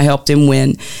win and I helped him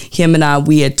win. Him and I,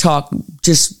 we had talked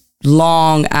just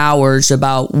long hours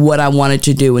about what I wanted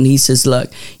to do. And he says,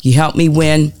 look, you help me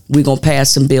win, we're going to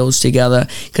pass some bills together.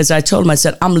 Because I told him, I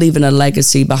said, I'm leaving a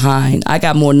legacy behind. I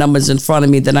got more numbers in front of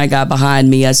me than I got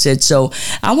behind me. I said, so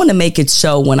I want to make it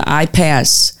so when I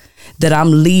pass that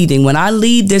I'm leaving. When I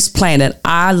leave this planet,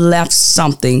 I left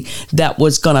something that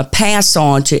was going to pass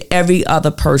on to every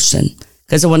other person,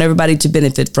 because I want everybody to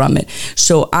benefit from it.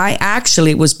 So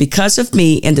it was because of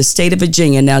me in the state of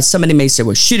Virginia. Now, somebody may say,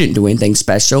 well, she didn't do anything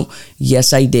special.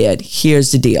 Yes, I did.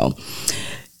 Here's the deal.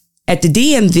 At the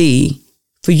DMV,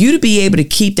 for you to be able to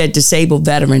keep that disabled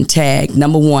veteran tag,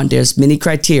 number one, there's many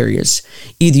criteria.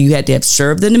 Either you had to have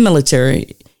served in the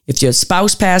military. If your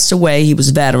spouse passed away, he was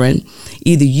a veteran.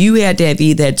 Either you had to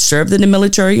have served in the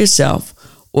military yourself,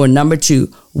 or number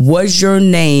 2, was your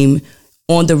name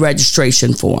on the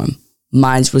registration form?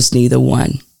 Mine was neither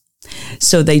one.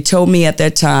 So they told me at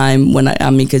that time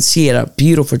because he had a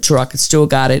beautiful truck. I still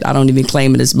got it. I don't even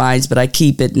claim it as mine, but I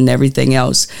keep it and everything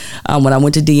else. When I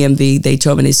went to DMV, they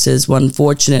told me, they says, well,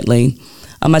 unfortunately,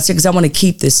 I said, because I want to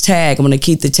keep this tag. I want to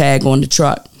keep the tag on the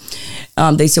truck.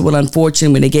 They said, well,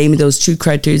 unfortunately, when they gave me those 2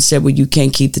 criteria, they said, well, you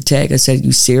can't keep the tag. I said,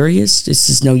 you serious? This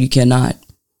is, no, you cannot.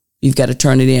 You've got to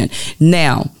turn it in.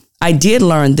 Now, I did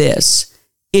learn this.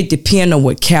 It depends on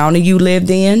what county you lived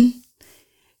in.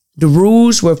 The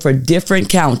rules were for different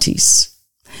counties.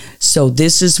 So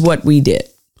this is what we did.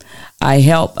 I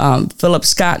helped Philip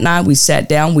Scott and I, we sat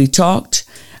down, we talked.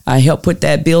 I helped put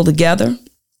that bill together.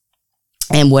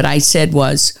 And what I said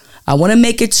was, I want to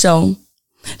make it so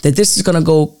that this is going to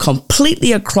go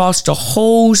completely across the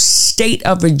whole state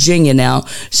of Virginia now.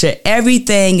 So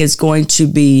everything is going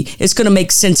to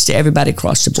make sense to everybody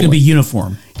across the board. It's going to be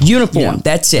uniform. Uniform, yeah.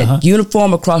 That's it. Uh-huh.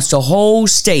 Uniform across the whole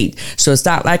state. So it's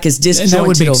not like it's disjointed over here.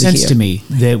 And that would make sense to me,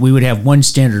 that we would have one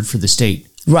standard for the state.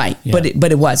 Right, yeah.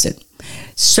 But it wasn't.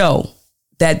 So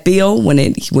that bill, when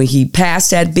he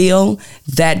passed that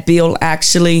bill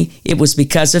actually, it was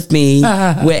because of me.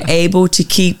 We're able to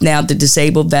keep now the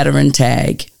disabled veteran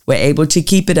tag. We're able to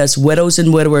keep it as widows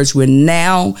and widowers. We're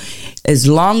now, as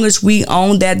long as we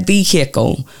own that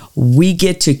vehicle, we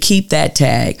get to keep that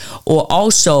tag. Or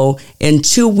also,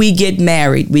 until we get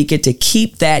married, we get to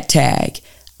keep that tag.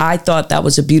 I thought that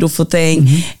was a beautiful thing.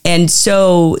 Mm-hmm. And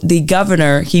so the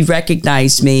governor, he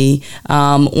recognized me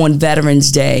on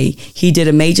Veterans Day. He did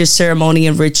a major ceremony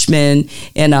in Richmond.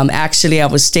 And actually, I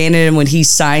was standing when he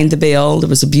signed the bill. There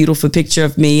was a beautiful picture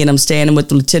of me. And I'm standing with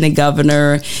the lieutenant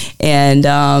governor and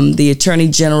the attorney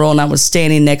general. And I was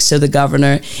standing next to the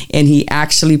governor. And he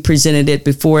actually presented it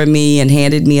before me and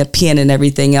handed me a pen and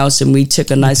everything else. And we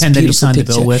took a nice, beautiful picture. The pen that he signed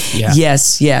the bill with? Yeah.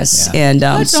 Yes. Yeah. And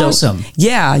that's awesome.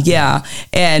 Yeah.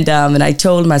 And I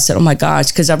told him, I said, oh my gosh,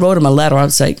 because I wrote him a letter. I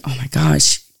was like, oh my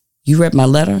gosh, you read my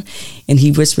letter? And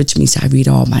he whispered to me, he said, I read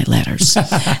all my letters.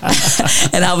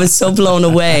 And I was so blown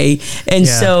away. And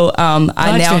so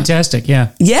that's fantastic. Yeah.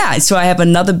 Yeah. So I have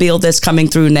another bill that's coming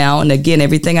through now. And again,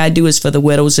 everything I do is for the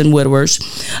widows and widowers.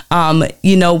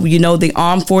 You know, the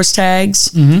armed force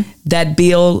tags, that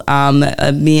bill,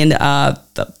 me and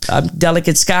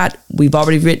Delegate Scott, we've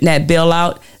already written that bill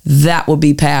out. That will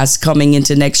be passed coming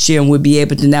into next year, and we'll be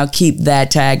able to now keep that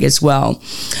tag as well.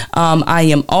 I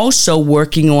am also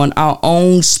working on our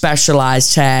own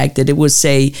specialized tag that it would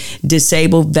say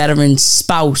disabled veteran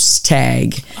spouse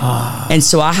tag. And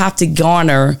so I have to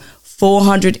garner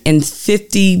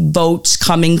 450 votes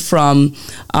coming from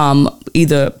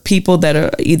either people that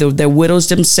are either their widows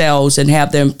themselves and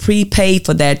have them prepay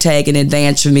for that tag in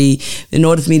advance for me in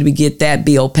order for me to get that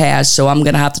bill passed. So I'm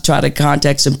going to have to try to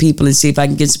contact some people and see if I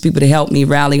can get some people to help me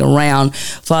rally around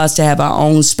for us to have our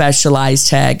own specialized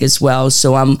tag as well.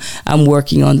 So I'm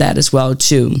working on that as well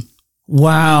too.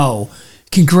 Wow.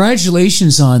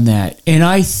 Congratulations on that. And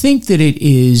I think that it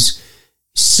is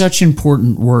such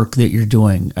important work that you're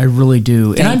doing. I really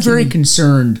do. And I'm very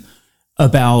concerned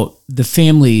about the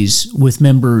families with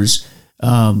members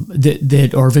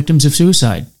that are victims of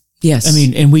suicide. Yes. I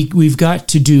mean, and we've got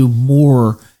to do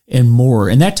more and more.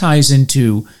 And that ties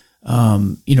into,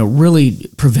 really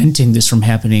preventing this from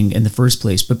happening in the first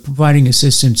place, but providing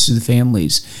assistance to the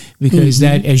families. Because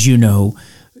that, as you know,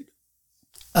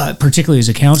 particularly as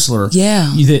a counselor,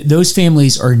 those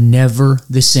families are never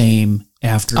the same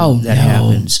after that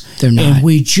happens. They're not. And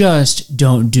we just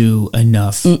don't do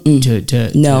enough to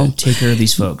take care of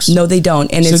these folks. No, they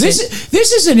don't. And so this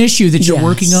is an issue that you're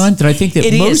working on that I think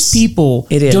that most people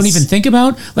don't even think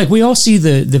about. Like, we all see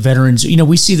the veterans. You know,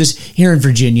 we see this here in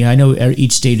Virginia. I know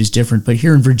each state is different, but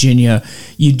here in Virginia,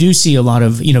 you do see a lot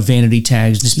of, vanity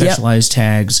tags and specialized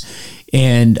tags.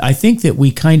 And I think that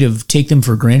we kind of take them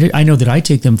for granted. I know that I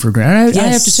take them for granted. I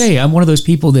have to say, I'm one of those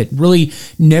people that really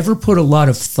never put a lot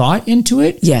of thought into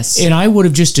it. Yes. And I would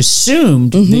have just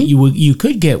assumed that you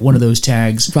could get one of those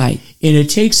tags. Right. And it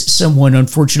takes someone,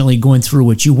 unfortunately, going through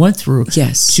what you went through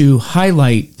to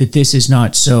highlight that this is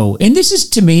not so. And this is,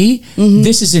 to me,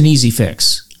 this is an easy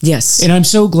fix. Yes. And I'm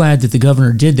so glad that the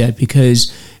governor did that,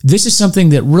 because this is something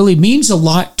that really means a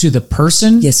lot to the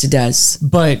person. Yes, it does.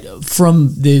 But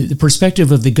from the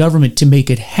perspective of the government, to make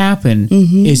it happen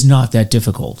is not that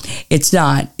difficult. It's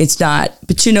not.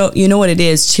 But you know what it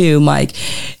is too, Mike?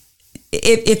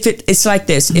 It's like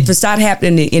this. If it's not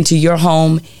happening into your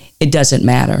home, it doesn't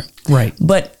matter. Right.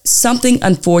 But something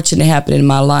unfortunate happened in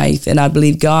my life, and I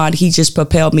believe God, he just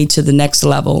propelled me to the next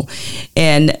level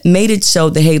and made it so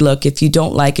that, hey, look, if you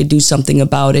don't like it, do something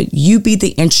about it. You be the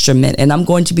instrument, and I'm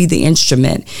going to be the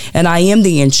instrument, and I am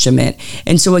the instrument.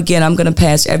 And so again, I'm going to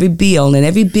pass every bill, and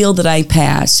every bill that I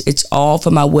pass, it's all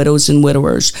for my widows and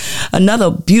widowers. Another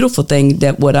beautiful thing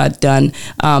that what I've done,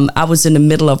 I was in the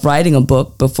middle of writing a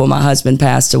book before my husband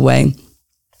passed away.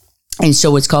 And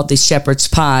so it's called The Shepherd's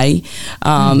Pie.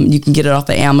 You can get it off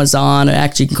of Amazon, or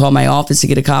actually you can call my office to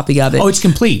get a copy of it. Oh, it's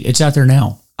complete. It's out there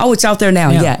now. Oh, it's out there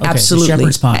now. Yeah, okay. Absolutely. The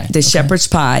Shepherd's Pie. The Shepherd's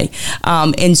Pie.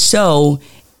 And so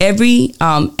every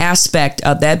aspect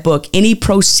of that book,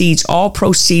 all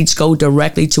proceeds go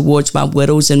directly towards my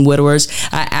widows and widowers.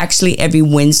 I actually, every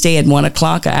Wednesday at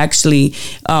 1:00, I actually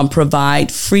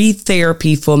provide free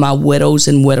therapy for my widows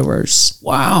and widowers.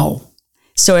 Wow.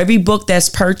 So every book that's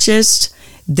purchased,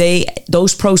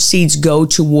 those proceeds go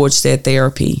towards their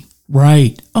therapy.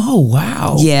 Right. Oh,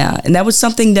 wow. Yeah. And that was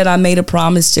something that I made a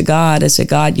promise to God. I said,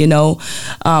 God,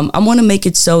 I want to make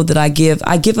it so that I give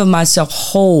of myself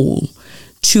whole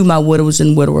to my widows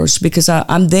and widowers, because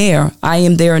I'm there. I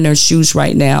am there in their shoes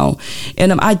right now.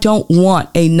 And I don't want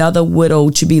another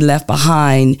widow to be left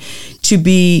behind, to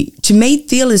make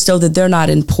feel as though that they're not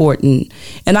important.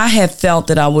 And I have felt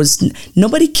that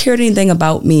nobody cared anything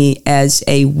about me as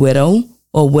a widow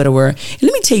or widower. And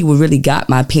let me tell you what really got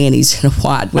my panties in a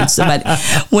wad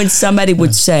when somebody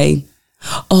would say,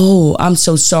 Oh, I'm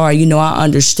so sorry. You know, I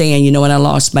understand. You know, when I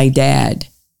lost my dad,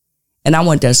 and I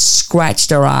wanted to scratch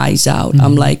their eyes out.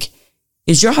 I'm like,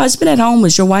 is your husband at home?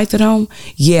 Is your wife at home?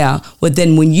 Yeah. Well,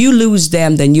 then when you lose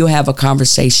them, then you'll have a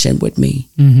conversation with me.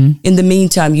 In the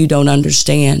meantime, you don't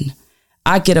understand.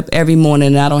 I get up every morning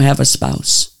and I don't have a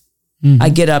spouse. I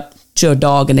get up to a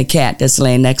dog and a cat that's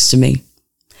laying next to me.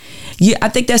 Yeah, I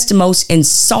think that's the most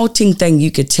insulting thing you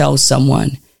could tell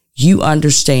someone. You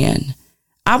understand.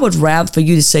 I would rather for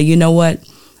you to say, you know what?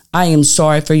 I am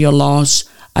sorry for your loss.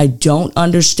 I don't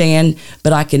understand,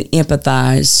 but I can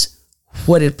empathize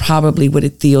what it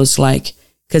feels like.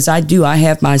 Because I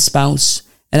have my spouse,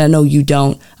 and I know you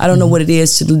don't. I don't know what it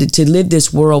is to live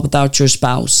this world without your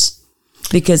spouse.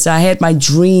 Because I had my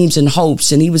dreams and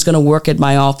hopes, and he was going to work at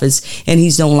my office, and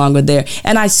he's no longer there.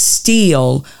 And I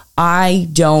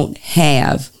don't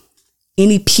have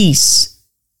any peace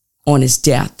on his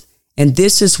death. And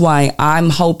this is why I'm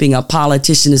hoping a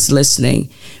politician is listening,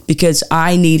 because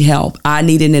I need help. I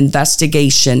need an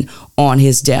investigation on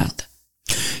his death.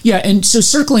 Yeah, and so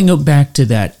circling back to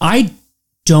that, I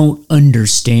don't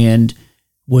understand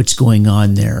what's going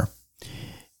on there.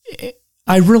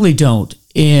 I really don't.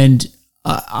 And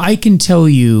I can tell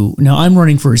you, now I'm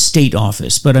running for a state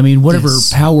office, but I mean, whatever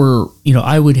power,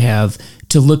 I would have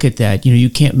to look at that, you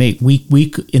can't make,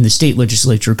 we in the state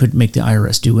legislature couldn't make the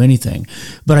IRS do anything.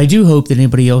 But I do hope that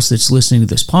anybody else that's listening to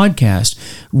this podcast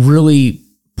really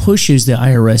pushes the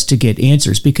IRS to get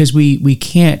answers, because we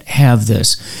can't have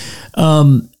this.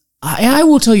 I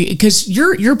will tell you, because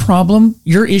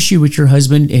your issue with your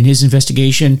husband and his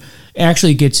investigation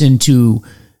actually gets into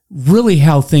really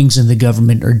how things in the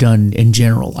government are done in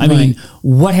general. I mean,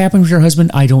 what happened with your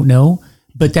husband, I don't know.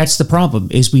 But that's the problem,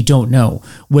 is we don't know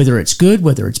whether it's good,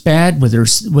 whether it's bad, whether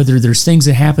there's things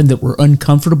that happen that were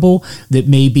uncomfortable, that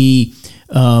maybe,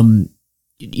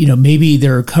 maybe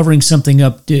they're covering something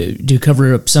up to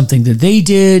cover up something that they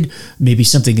did, maybe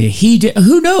something that he did.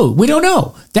 Who knows? We don't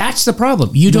know. That's the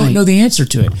problem. You don't know the answer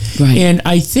to it. Right. And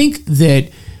I think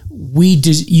that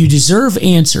you deserve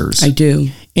answers. I do.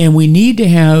 And we need to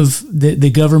have the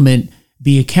government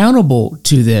be accountable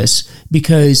to this,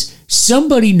 because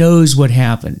somebody knows what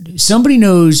happened. Somebody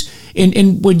knows.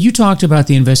 And when you talked about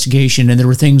the investigation, and there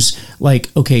were things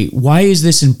like, okay, why is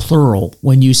this in plural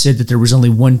when you said that there was only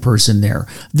one person there?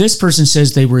 This person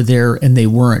says they were there and they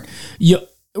weren't.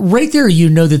 Right there, you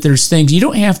know that there's things. You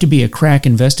don't have to be a crack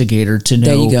investigator to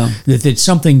know that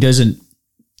something doesn't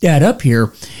add up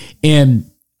here. And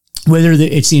whether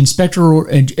it's the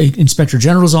inspector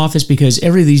general's office, because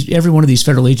every one of these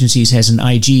federal agencies has an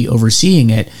IG overseeing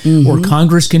it, or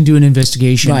Congress can do an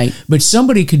investigation, but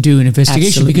somebody could do an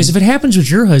investigation. Because if it happens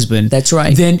with your husband, that's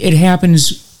right, then it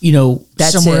happens,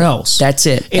 somewhere else. That's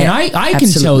it. And I can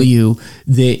tell you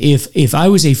that if I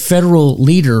was a federal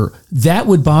leader, that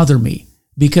would bother me,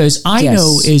 because I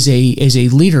know as a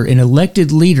leader, an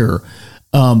elected leader,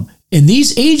 and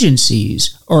these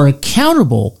agencies are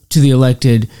accountable to the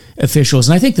elected officials.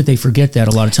 And I think that they forget that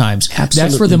a lot of times. Absolutely.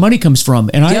 That's where the money comes from.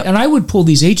 And I would pull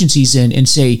these agencies in and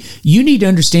say, you need to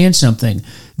understand something.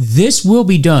 This will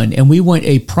be done, and we want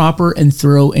a proper and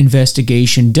thorough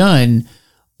investigation done.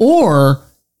 Or,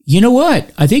 you know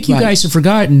what? I think you guys have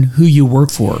forgotten who you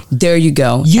work for. There you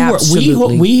go.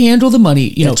 Absolutely. We handle the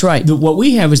money. That's right. What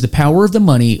we have is the power of the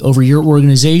money over your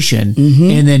organization,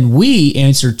 and then we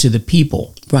answer to the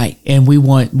people. Right. And we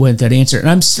want that answer. And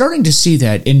I'm starting to see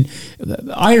that, in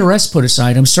IRS put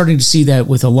aside, I'm starting to see that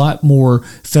with a lot more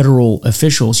federal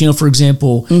officials. For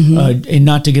example, and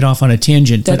not to get off on a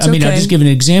tangent, but I'll just give an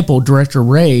example. Director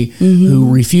Wray, who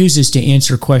refuses to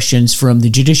answer questions from the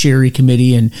Judiciary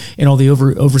Committee and all the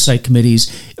oversight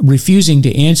committees, refusing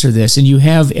to answer this. And you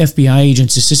have FBI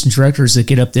agents, assistant directors that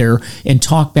get up there and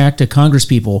talk back to Congress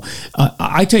people.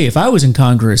 I tell you, if I was in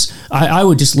Congress, I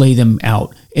would just lay them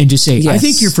out and just say, I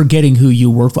think you're forgetting who you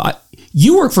work for.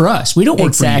 You work for us. We don't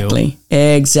work for you.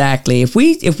 Exactly. If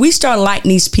we start lighting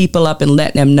these people up and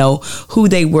letting them know who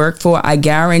they work for, I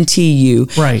guarantee you.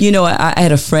 Right. I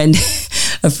had a friend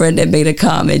that made a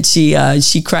comment.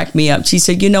 She cracked me up. She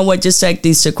said, you know what? Just like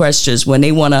these sequesters, when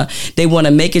they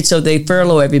wanna make it so they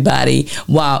furlough everybody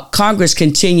while Congress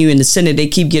continue in the Senate, they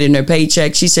keep getting their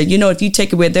paycheck. She said, if you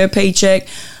take away their paycheck,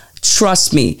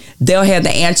 trust me, they'll have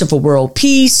the answer for world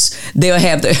peace. They'll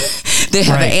have the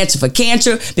answer for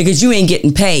cancer, because you ain't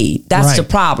getting paid. That's the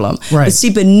problem. Right.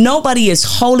 But nobody is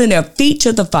holding their feet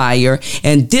to the fire,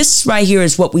 and this right here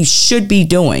is what we should be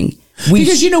doing.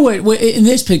 Because you know what, in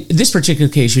this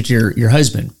particular case with your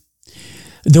husband,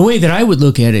 the way that I would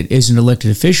look at it as an elected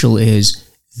official is,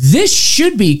 this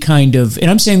should be kind of, and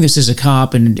I'm saying this as a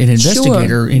cop and an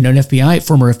investigator, Sure. an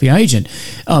former FBI agent.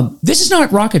 This is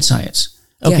not rocket science.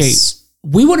 Okay. Yes.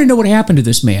 We want to know what happened to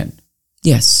this man.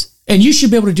 Yes. And you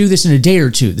should be able to do this in a day or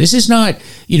two. This is not,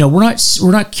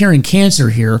 we're not curing cancer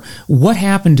here. What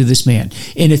happened to this man?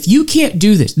 And if you can't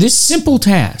do this simple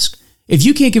task, if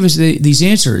you can't give us these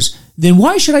answers, then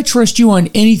why should I trust you on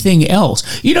anything else?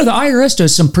 The IRS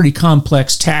does some pretty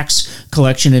complex tax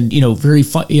collection and, very,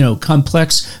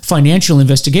 complex financial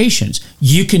investigations.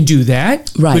 You can do that,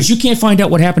 right? But you can't find out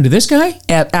what happened to this guy?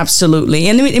 Absolutely.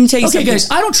 And let me tell you something. Okay, guys,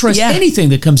 I don't trust anything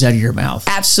that comes out of your mouth.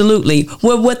 Absolutely.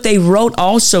 Well, what they wrote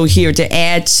also here to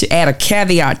add a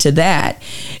caveat to that,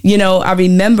 I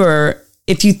remember,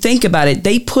 if you think about it,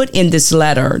 they put in this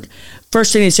letter,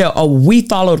 first thing they said, we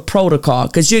followed protocol,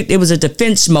 because it was a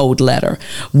defense mode letter.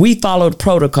 We followed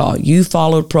protocol. You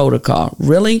followed protocol.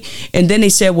 Really? And then they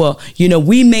said, well,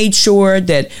 we make sure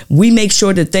that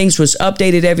things was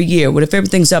updated every year. Well, if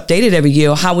everything's updated every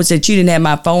year, how was it you didn't have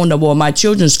my phone number or my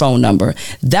children's phone number?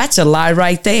 That's a lie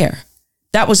right there.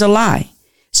 That was a lie.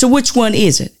 So which one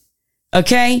is it?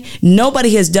 Okay?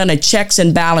 Nobody has done a checks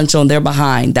and balance on their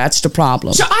behind. That's the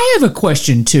problem. So I have a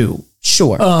question too.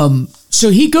 Sure. So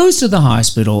he goes to the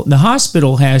hospital. The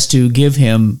hospital has to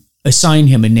assign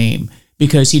him a name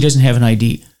because he doesn't have an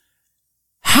ID.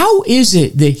 How is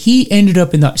it that he ended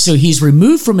up so he's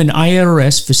removed from an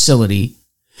IRS facility.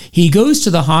 He goes to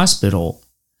the hospital.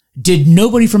 Did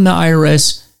nobody from the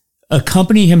IRS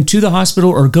accompany him to the hospital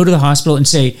or go to the hospital and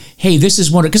say, hey, this is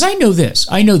one, because I know this,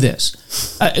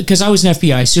 because I was an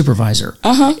FBI supervisor.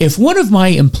 If one of my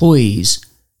employees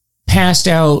passed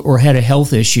out or had a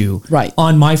health issue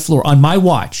on my floor, on my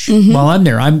watch, while I'm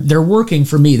there, they're working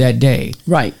for me that day.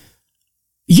 Right.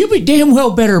 You damn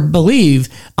well better believe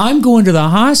I'm going to the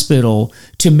hospital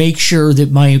to make sure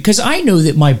that because I know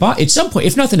that my body, at some point,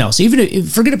 if nothing else,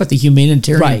 forget about the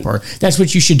humanitarian part, that's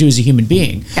what you should do as a human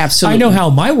being. Absolutely. I know how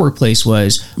my workplace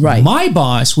was. Right. My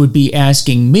boss would be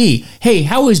asking me, hey,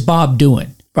 how is Bob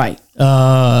doing? Right.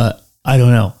 I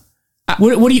don't know.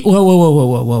 What do you,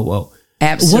 whoa.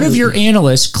 Absolutely. What if your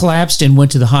analyst collapsed and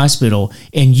went to the hospital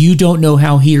and you don't know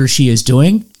how he or she is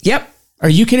doing? Yep. Are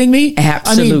you kidding me?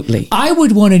 Absolutely. I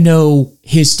would want to know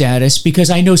his status because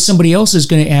I know somebody else is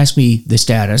going to ask me the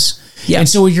status. Yep. And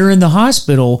so when you're in the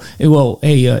hospital, well,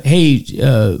 hey,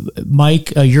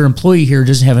 Mike, your employee here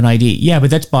doesn't have an ID. Yeah,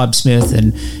 but that's Bob Smith,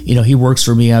 and he works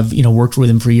for me. I've worked with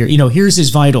him for a year. Here's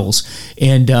his vitals,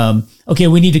 and okay,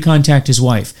 we need to contact his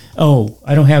wife. Oh,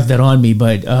 I don't have that on me,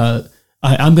 but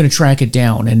I'm going to track it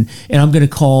down, and I'm going to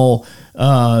call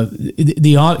because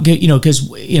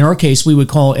in our case we would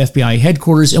call FBI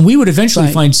headquarters, and we would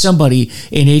eventually find somebody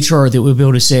in HR that would be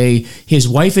able to say his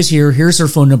wife is here. Here's her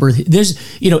phone number. There's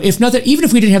if nothing, even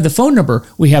if we didn't have the phone number,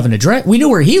 we have an address. We know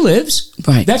where he lives.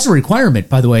 Right. That's a requirement,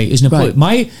 by the way, is an employee.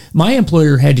 Right. My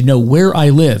employer had to know where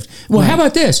I lived. Well, how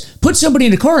about this? Put somebody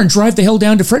in a car and drive the hell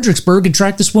down to Fredericksburg and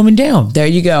track this woman down. There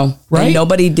you go. Right. And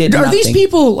nobody did. Are these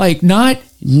people not?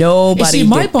 Nobody. See,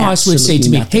 my boss would say to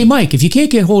me, "Hey, Mike, if you can't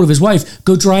get hold of his wife,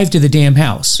 go drive to the damn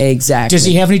house." Exactly. Does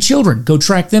he have any children? Go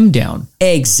track them down.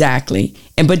 Exactly.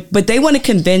 And but they want to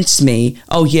convince me,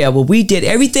 oh yeah, well, we did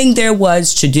everything there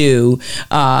was to do.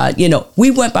 We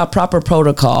went by proper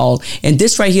protocol, and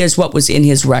this right here is what was in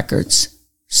his records.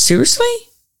 Seriously?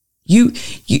 You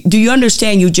do you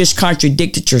understand? You just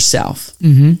contradicted yourself.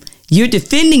 Mm-hmm. You're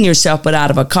defending yourself, but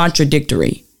out of a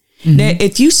contradictory. Mm-hmm. Now,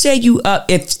 if you say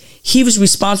if he was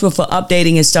responsible for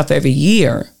updating his stuff every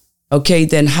year, okay,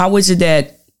 then how is it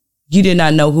that you did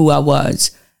not know who I was?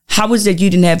 How is it that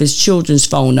you didn't have his children's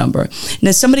phone number?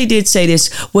 Now, somebody did say this,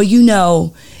 well,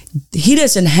 he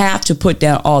doesn't have to put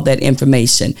down all that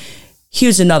information.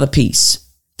 Here's another piece.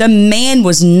 The man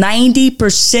was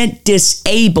 90%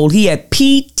 disabled. He had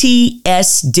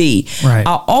PTSD. Right.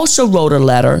 I also wrote a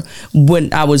letter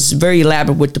when I was very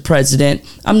elaborate with the president.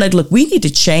 I'm like, look, we need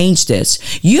to change this.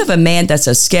 You have a man that's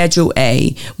a Schedule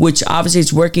A, which obviously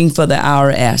is working for the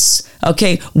IRS.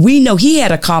 Okay, we know he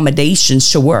had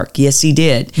accommodations to work. Yes, he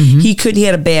did. Mm-hmm. He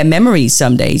had a bad memory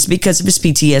some days because of his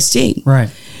PTSD. Right.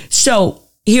 So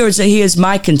here's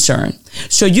my concern.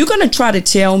 So you're going to try to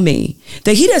tell me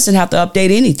that he doesn't have to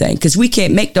update anything because we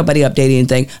can't make nobody update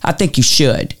anything. I think you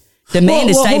should. The man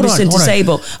is 90%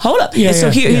 disabled. Hold up. And so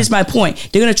here's my point.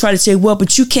 They're going to try to say, well,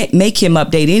 but you can't make him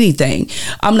update anything.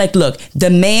 I'm like, look, the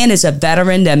man is a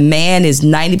veteran. The man is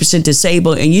 90%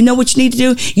 disabled. And you know what you need to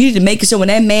do? You need to make it so when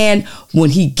that man,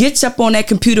 when he gets up on that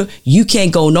computer, you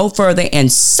can't go no further.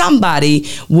 And somebody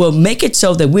will make it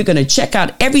so that we're going to check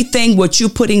out everything what you're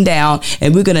putting down.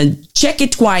 And we're going to check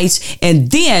it twice. And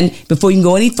then before you can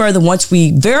go any further, once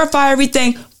we verify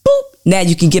everything, boop, now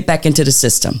you can get back into the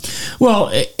system.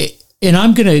 Well, and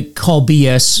I'm going to call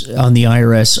BS on the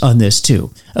IRS on this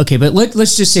too. Okay, but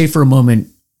let's just say for a moment,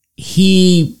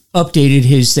 he updated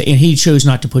his and he chose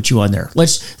not to put you on there.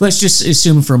 Let's just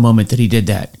assume for a moment that he did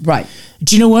that. Right.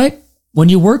 Do you know what? When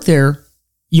you work there,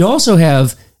 you also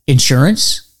have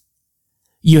insurance.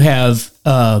 You have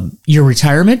your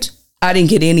retirement. I didn't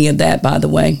get any of that, by the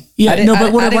way. Yeah, no,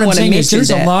 but what I'm saying is there's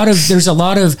a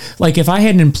lot of, like if I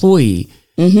had an employee,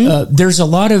 there's a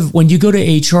lot of, when you go to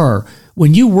HR,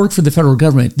 when you work for the federal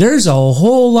government, there's a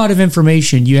whole lot of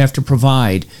information you have to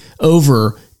provide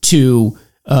over to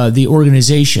the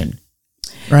organization,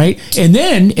 right? And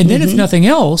then if nothing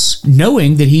else,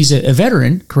 knowing that he's a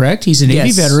veteran, correct? He's a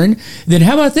Navy veteran, then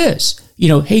how about this?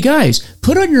 Hey guys,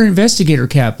 put on your investigator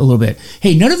cap a little bit.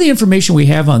 Hey, none of the information we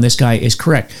have on this guy is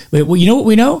correct. But you know what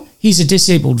we know? He's a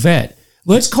disabled vet.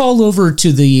 Let's call over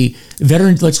to the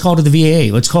veteran. Let's call to the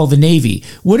VA. Let's call the Navy.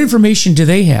 What information do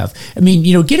they have? I mean,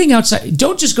 getting outside,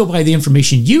 don't just go by the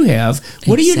information you have.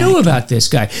 What do you know about this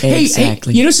guy? Hey,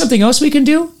 you know something else we can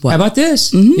do? What? How about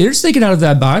this? Here's thinking out of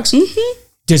that box.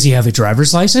 Does he have a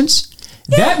driver's license?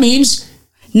 Yeah. That means...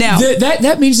 Now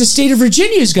that means the state of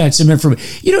Virginia's got some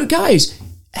information. Guys,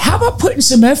 how about putting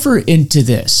some effort into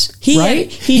this?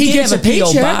 Right? He gets a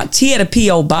PO box. He had a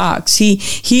PO box.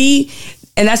 He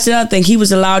and that's another thing. He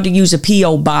was allowed to use a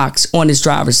PO box on his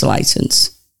driver's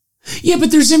license. Yeah,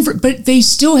 but but they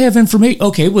still have information.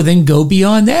 Okay, well then go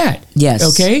beyond that.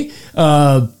 Yes. Okay.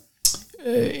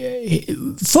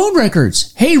 Phone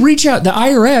records. Hey, reach out. The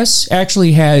IRS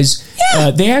actually has.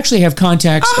 They actually have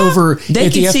contacts over at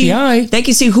the FBI. They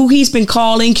can see who he's been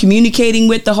calling, communicating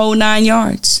with, the whole 9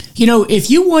 yards. If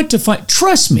you want to find,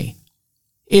 trust me.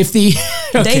 If the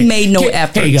they made no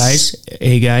efforts.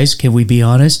 Hey guys, can we be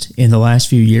honest? In the last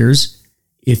few years,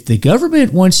 if the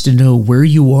government wants to know where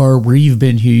you are, where you've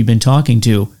been, who you've been talking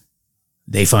to,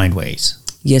 they find ways.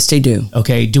 Yes, they do.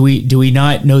 Okay, do we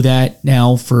not know that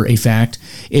now for a fact?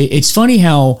 It's funny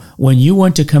how when you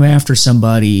want to come after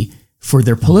somebody for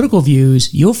their political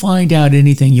views, you'll find out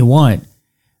anything you want.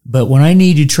 But when I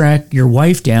need to track your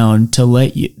wife down to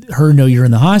let her know you're in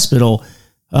the hospital,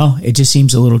 it just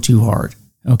seems a little too hard.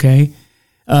 Okay,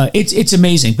 it's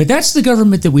amazing, but that's the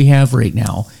government that we have right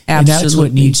now, and that's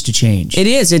what needs to change. It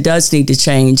is. It does need to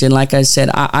change, and like I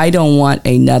said, I don't want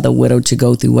another widow to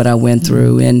go through what I went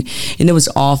through, and it was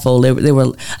awful. They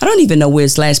were. I don't even know where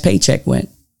his last paycheck went.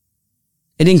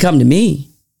 It didn't come to me.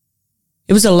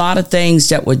 It was a lot of things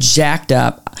that were jacked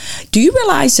up. Do you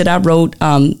realize that I wrote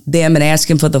them and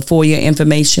asking for the FOIA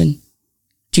information?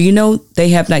 Do you know they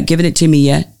have not given it to me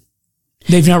yet?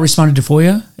 They've not responded to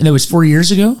FOIA? And that was 4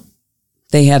 years ago?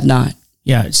 They have not.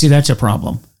 Yeah, see, that's a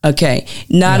problem. Okay.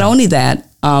 Not only that,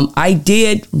 I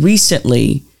did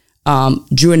recently,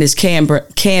 during this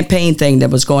campaign thing that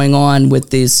was going on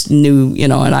with this new,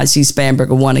 and I see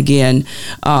Spanberger won again,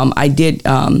 I did...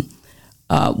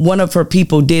 one of her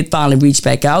people did finally reach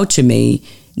back out to me.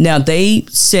 Now, they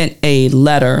sent a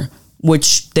letter,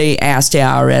 which they asked the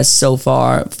IRS so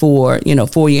far for,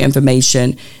 FOIA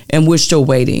information, and we're still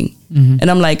waiting.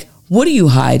 And I'm like, what are you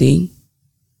hiding?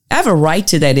 I have a right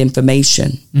to that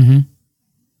information.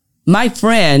 My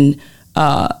friend,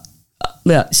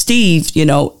 Steve,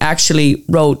 actually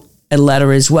wrote a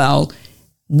letter as well.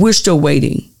 We're still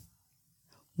waiting.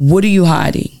 What are you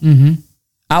hiding?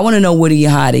 I want to know, what are you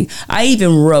hiding? I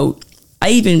even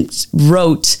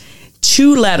wrote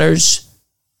 2 letters,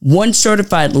 one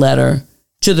certified letter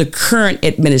to the current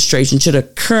administration, to the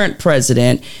current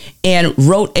president, and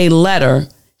wrote a letter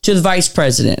to the vice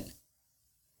president.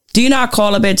 Do you not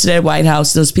call up into that White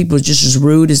House? Those people are just as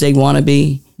rude as they want to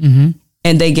be.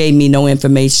 And they gave me no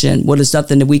information. Well, there's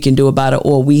nothing that we can do about it.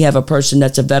 Or we have a person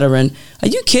that's a veteran. Are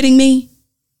you kidding me?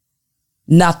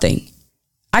 Nothing.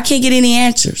 I can't get any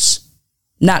answers.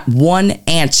 Not one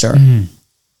answer.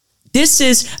 This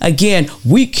is, again,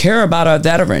 we care about our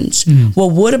veterans.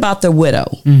 Well, what about the widow?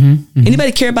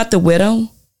 Anybody care about the widow?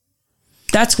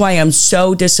 That's why I'm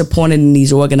so disappointed in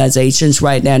these organizations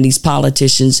right now, and these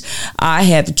politicians. I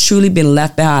have truly been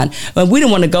left behind. But we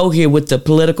don't want to go here with the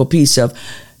political piece of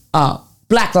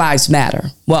Black Lives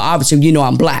Matter. Well, obviously,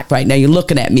 I'm black right now. You're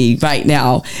looking at me right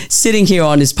now, sitting here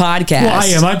on this podcast. Well, I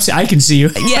am. I can see you.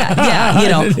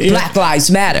 Yeah. Black Lives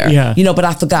Matter. Yeah. But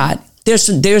I forgot.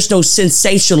 There's no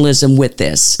sensationalism with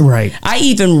this. Right. I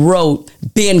even wrote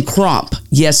Ben Crump.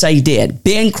 Yes, I did.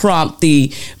 Ben Crump,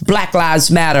 the Black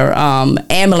Lives Matter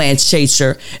ambulance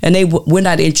chaser, and we're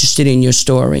not interested in your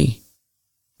story.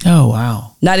 Oh,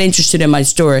 wow. Not interested in my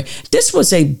story. This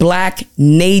was a black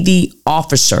Navy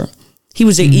officer. He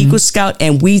was an Eagle Scout,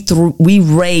 and we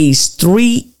raised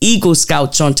 3 Eagle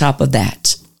Scouts on top of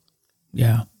that.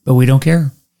 Yeah. But we don't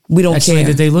care. We don't That's care. the way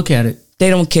that they look at it. They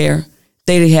don't care.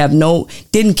 They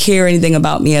didn't care anything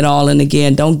about me at all. And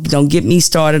again, don't get me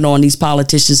started on these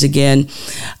politicians again.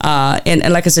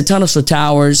 And like I said, tunnels for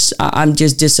towers, I'm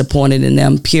just disappointed in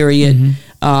them, period.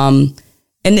 Mm-hmm.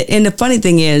 And the funny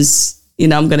thing is, you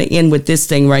know, I'm going to end with this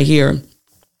thing right here.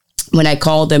 When I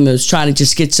called them, I was trying to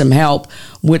just get some help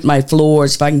with my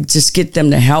floors, if I can just get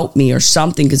them to help me or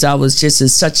something, because I was just in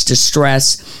such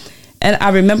distress. And I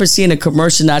remember seeing a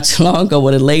commercial not too long ago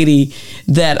with a lady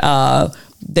that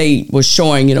they were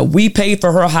showing, you know, we paid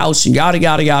for her house and yada,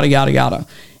 yada, yada, yada, yada.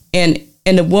 And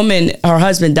the woman, her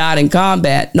husband died in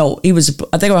combat. No, I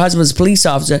think her husband was a police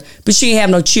officer, but she didn't have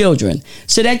no children.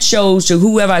 So that shows to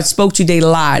whoever I spoke to, they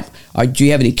lied. Do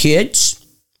you have any kids?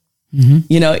 Mm-hmm.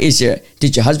 You know,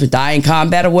 did your husband die in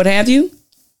combat or what have you?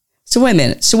 So wait a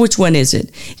minute. So which one is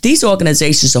it? These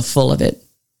organizations are full of it.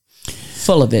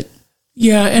 Full of it.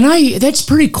 Yeah, and that's a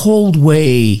pretty cold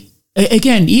way.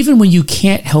 Again, even when you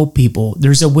can't help people,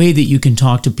 there's a way that you can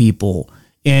talk to people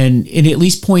and at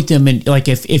least point them in. Like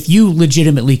if you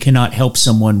legitimately cannot help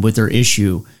someone with their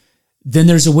issue, then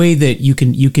there's a way that you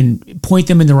can point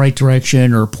them in the right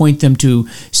direction or point them to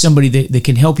somebody that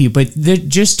can help you. But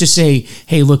just to say,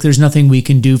 hey, look, there's nothing we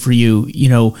can do for you,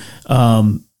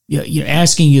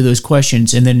 asking you those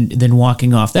questions and then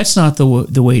walking off. That's not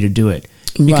the way to do it.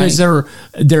 Because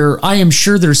I am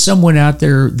sure there's someone out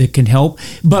there that can help.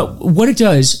 But what it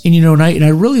does, and I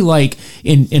really like,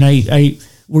 and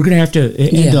we're going to have to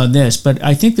end on this, but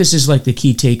I think this is like the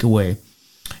key takeaway.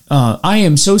 I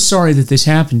am so sorry that this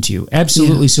happened to you.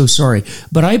 Absolutely so sorry.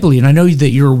 But I believe, and I know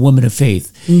that you're a woman of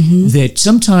faith, mm-hmm. that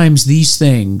sometimes these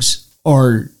things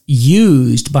are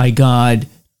used by God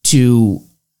to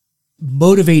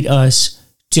motivate us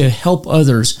to help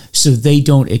others so they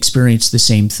don't experience the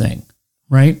same thing.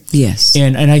 Right? Yes.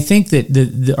 And I think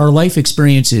that our life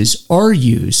experiences are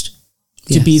used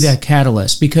to be that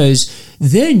catalyst, because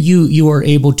then you are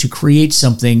able to create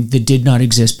something that did not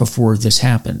exist before this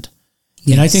happened.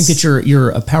 Yes. And I think that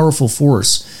you're a powerful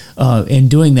force in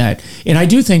doing that. And I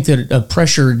do think that a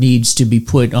pressure needs to be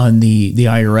put on the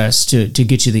IRS to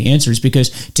get you the answers,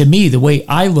 because to me, the way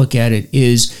I look at it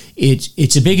is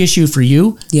it's a big issue for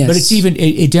you, but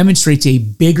it demonstrates a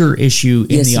bigger issue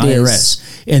in the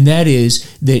IRS. And that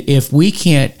is that if we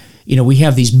can't, we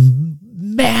have these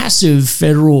massive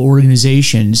federal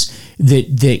organizations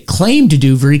that claim to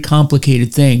do very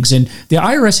complicated things, and the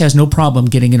IRS has no problem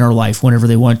getting in our life whenever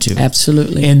they want to.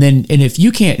 Absolutely. And if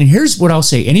you can't, and here's what I'll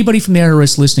say, anybody from the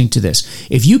IRS listening to this,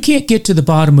 if you can't get to the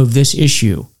bottom of this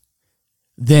issue,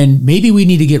 then maybe we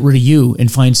need to get rid of you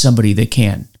and find somebody that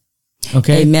can.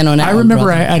 Okay. Amen on that. I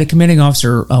remember I had a commanding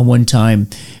officer one time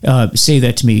say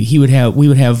that to me. We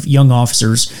would have young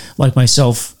officers like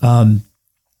myself,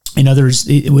 and others.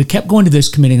 We kept going to this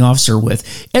commanding officer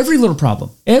with every little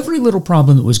problem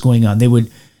that was going on. They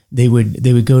would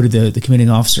go to the commanding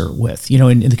officer with,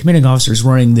 and the commanding officer is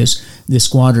running this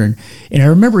squadron. And I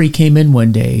remember he came in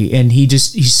one day and he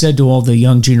said to all the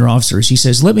young junior officers, he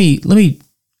says, let me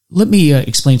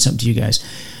explain something to you guys.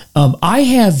 I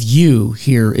have you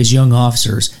here as young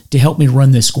officers to help me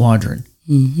run this squadron.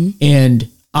 Mm-hmm. And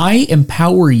I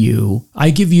empower you. I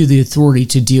give you the authority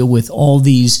to deal with all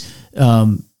these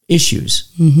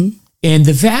issues. Mm-hmm. And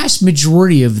the vast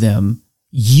majority of them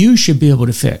you should be able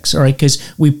to fix, all right?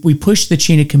 Because we push the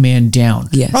chain of command down.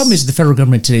 Yes. The problem is the federal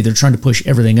government today, they're trying to push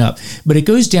everything up. But it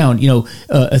goes down,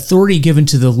 authority given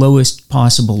to the lowest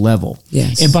possible level.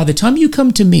 Yes. And by the time you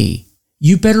come to me,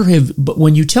 you better have, but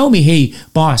when you tell me, hey,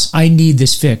 boss, I need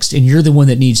this fixed, and you're the one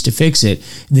that needs to fix it,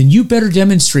 then you better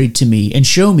demonstrate to me and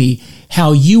show me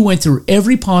how you went through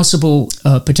every possible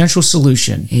potential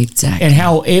solution. Exactly. And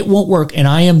how it won't work, and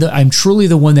I'm truly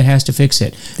the one that has to fix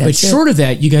it. But short of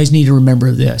that, you guys need to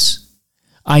remember this.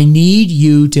 I need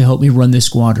you to help me run this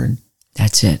squadron.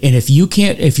 That's it. And if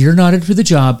you're not up for the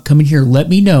job, come in here, let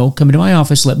me know, come into my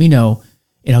office, let me know,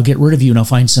 and I'll get rid of you and I'll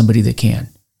find somebody that can.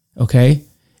 Okay?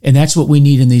 And that's what we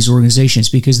need in these organizations,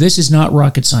 because this is not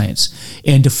rocket science.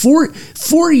 And to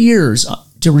 4 years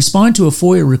to respond to a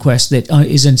FOIA request that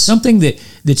is in something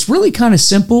that's really kind of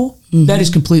simple, mm-hmm. that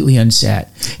is completely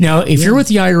unsat. Now, if you're with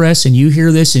the IRS and you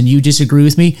hear this and you disagree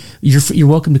with me, you're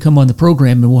welcome to come on the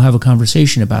program and we'll have a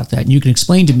conversation about that. And you can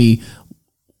explain to me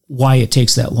why it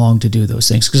takes that long to do those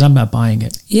things, because I'm not buying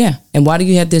it. Yeah. And why do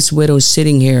you have this widow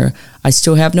sitting here? I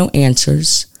still have no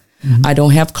answers. Mm-hmm. I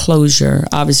don't have closure.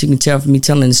 Obviously, you can tell from me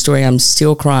telling the story, I'm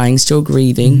still crying, still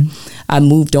grieving. Mm-hmm. I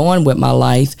moved on with my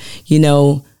life.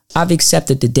 I've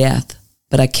accepted the death.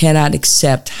 but I cannot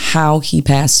accept how he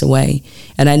passed away.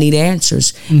 And I need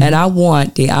answers. Mm-hmm. And I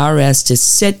want the IRS to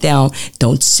sit down.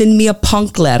 Don't send me a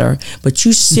punk letter, but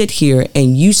you sit here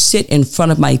and you sit in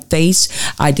front of my face.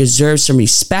 I deserve some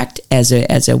respect as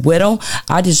a widow.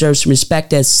 I deserve some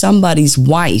respect as somebody's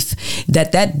wife.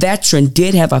 That veteran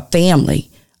did have a family.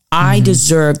 I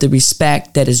deserve the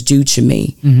respect that is due to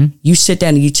me. Mm-hmm. You sit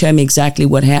down and you tell me exactly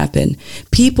what happened.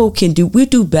 People we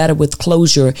do better with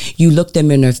closure. You look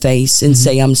them in their face and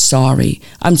say, I'm sorry.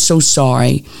 I'm so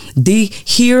sorry.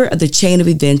 Here are the chain of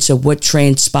events of what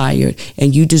transpired,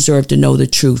 and you deserve to know the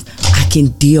truth. I can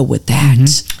deal with that.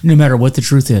 Mm-hmm. No matter what the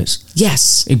truth is.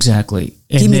 Yes. Exactly.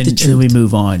 Give me the truth. And then we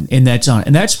move on, and that's on.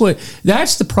 And that's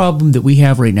the problem that we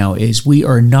have right now is we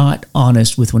are not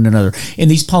honest with one another. And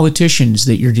these politicians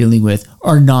that you're dealing with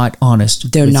are not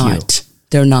honest. They're not. You.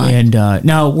 They're not. And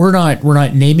now we're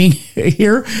not naming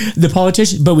here the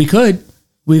politicians, but we could.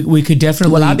 We could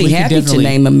definitely. Well, I'd be happy to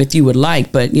name them if you would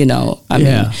like, but I mean,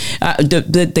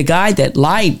 the guy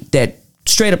that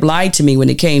straight up lied to me when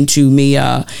it came to me,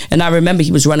 and I remember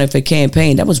he was running for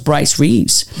campaign. That was Bryce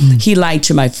Reeves. Mm-hmm. He lied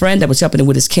to my friend that was helping him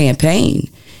with his campaign.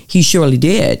 He surely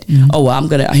did. Mm-hmm. Oh, well, I'm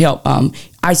going to help.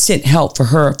 I sent help for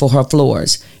her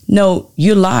floors. No,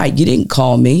 you lied. You didn't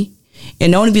call me.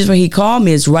 And the only reason why he called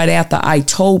me is right after I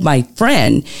told my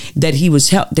friend that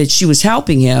that she was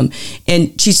helping him,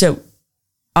 and she said,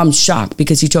 "I'm shocked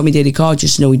because he told me that he called you."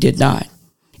 No, he did not.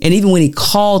 And even when he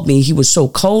called me, he was so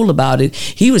cold about it.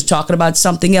 He was talking about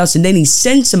something else. And then he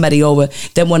sent somebody over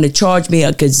that wanted to charge me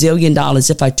 $1 gazillion.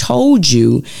 If I told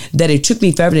you that it took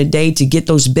me forever a day to get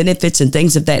those benefits and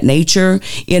things of that nature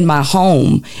in my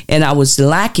home, and I was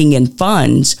lacking in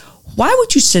funds, why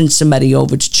would you send somebody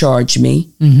over to charge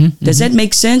me? Mm-hmm, Does that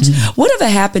make sense? Mm-hmm. Whatever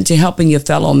happened to helping your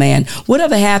fellow man?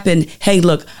 Whatever happened, hey,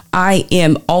 look, I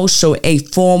am also a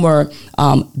former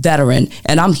veteran,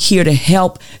 and I'm here to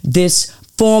help this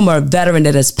former veteran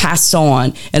that has passed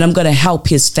on, and I'm going to help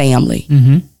his family.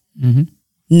 Mm-hmm. Mm-hmm.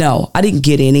 No, I didn't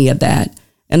get any of that.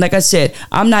 And like I said,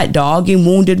 I'm not dogging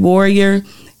Wounded Warrior.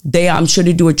 I'm sure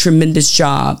they do a tremendous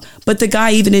job. But the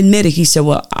guy even admitted, he said,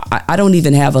 well, I don't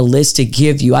even have a list to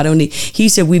give you. He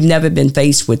said, we've never been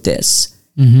faced with this.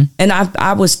 Mm-hmm. And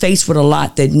I was faced with a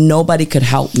lot that nobody could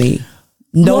help me.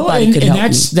 Nobody could help me.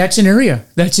 That's an area.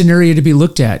 That's an area to be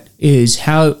looked at, is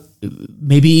how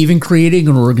maybe even creating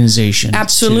an organization.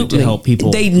 Absolutely. To help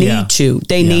people. They need to.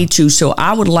 They need to. So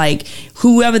I would like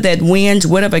whoever that wins,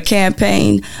 whatever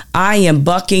campaign, I am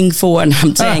bucking for, and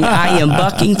I'm saying I am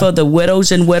bucking for the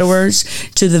widows and widowers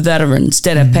to the veterans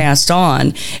that have passed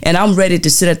on. And I'm ready to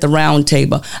sit at the round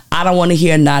table. I don't want to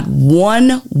hear not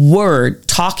one word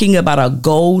talking about a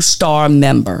Gold Star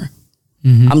member.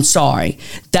 Mm-hmm. I'm sorry.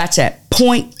 That's at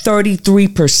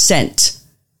 0.33%.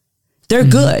 They're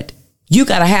good. You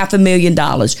got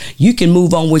 $500,000. You can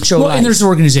move on with your life. And there's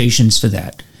organizations for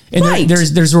that. And right.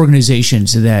 there's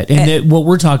organizations for that. And what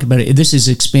we're talking about, this is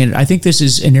expanded. I think this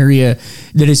is an area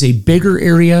that is a bigger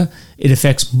area. It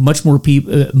affects much more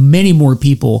people, many more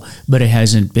people, but it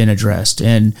hasn't been addressed.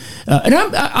 And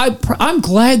I'm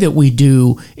glad that we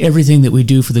do everything that we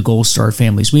do for the Gold Star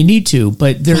families. We need to,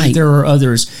 but there are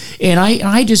others. And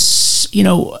I just,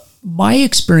 my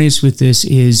experience with this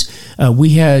is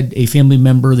we had a family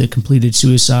member that completed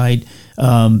suicide,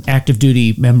 active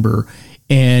duty member,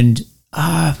 and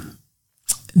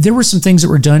there were some things that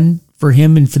were done for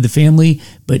him and for the family,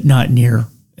 but not near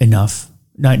enough.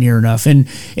 And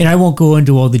I won't go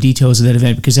into all the details of that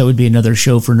event because that would be another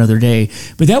show for another day.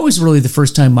 But that was really the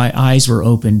first time my eyes were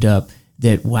opened up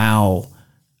that, wow,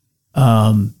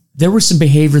 there was some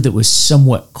behavior that was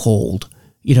somewhat cold,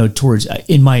 towards,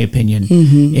 in my opinion.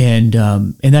 Mm-hmm.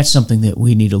 And that's something that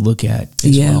we need to look at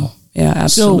as well. Yeah,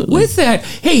 absolutely. So with that,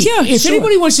 hey, if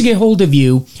anybody wants to get hold of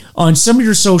you on some of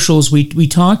your socials, we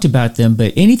talked about them,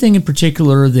 but anything in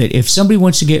particular that if somebody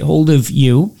wants to get hold of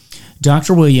you,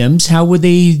 Dr. Williams, how would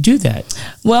they do that?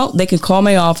 Well, they can call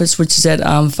my office, which is at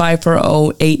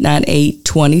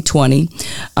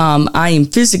 540-898-2020. I am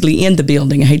physically in the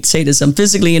building. I hate to say this. I'm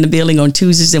physically in the building on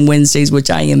Tuesdays and Wednesdays,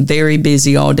 which I am very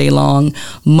busy all day long.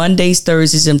 Mondays,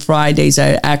 Thursdays, and Fridays,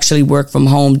 I actually work from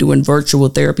home doing virtual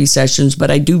therapy sessions, but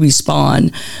I do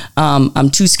respond. I'm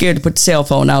too scared to put the cell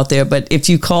phone out there, but if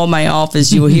you call my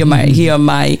office, you will hear my,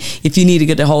 if you need to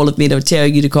get a hold of me, they'll tell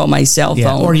you to call my cell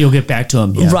phone. Or you'll get back to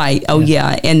them. Yeah. Right. Oh,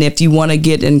 yeah. And if you want to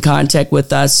get in contact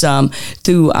with us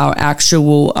through our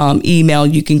actual email,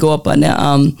 you can go up on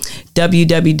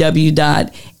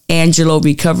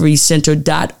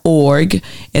www.angelorecoverycenter.org.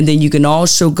 And then you can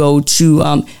also go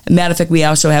to, matter of fact, we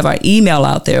also have our email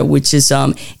out there, which is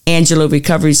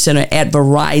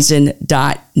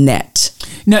angelorecoverycenter@verizon.net.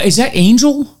 Now, is that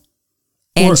Angel?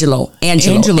 Angelo,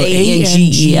 Angelo,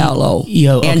 Angelo,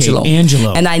 Angelo.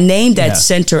 Angelo. And I named that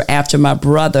center after my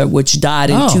brother, which died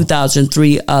in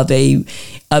 2003 of a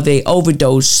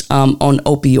overdose on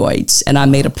opioids. And I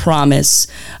made a promise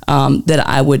that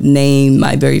I would name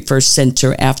my very first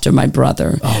center after my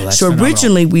brother. Oh, that's so phenomenal.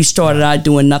 Originally we started out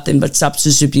doing nothing but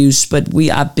substance abuse, but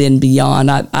I've been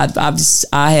beyond.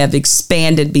 I have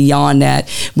expanded beyond that.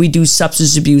 We do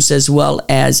substance abuse as well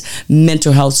as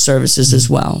mental health services as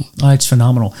well. Oh, it's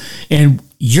phenomenal. And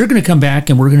you're going to come back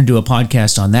and we're going to do a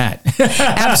podcast on that.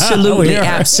 Absolutely.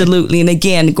 Absolutely. And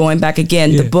again, going back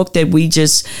again, the book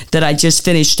that I just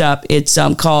finished up, it's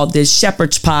called The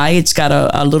Shepherd's Pie. It's got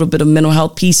a little bit of mental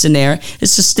health piece in there.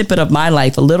 It's a snippet of my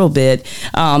life a little bit.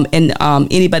 And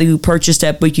anybody who purchased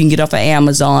that book, you can get off of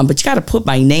Amazon, but you got to put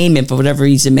my name in for whatever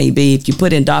reason it may be. If you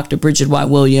put in Dr. Bridgette Y.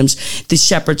 Williams, The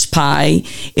Shepherd's Pie,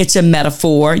 it's a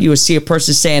metaphor. You will see a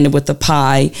person standing with a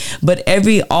pie, but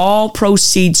all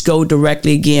proceeds go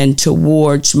directly again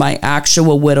towards my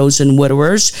actual widows and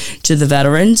widowers, to the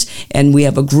veterans. And we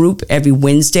have a group every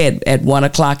Wednesday at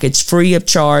 1:00. It's free of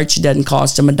charge. It doesn't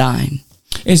cost them a dime.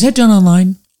 Is that done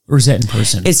online or is that in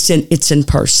person? It's in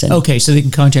person. Okay, so they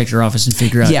can contact your office and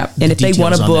figure out. Yeah, and if they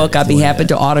want a book, I'd be happy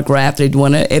to autograph it.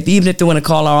 Even if they want to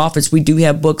call our office, we do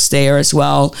have books there as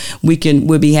well.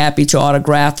 We'll be happy to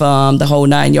autograph the whole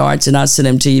 9 yards, and I'll send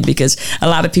them to you, because a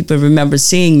lot of people remember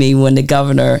seeing me when the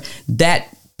governor, that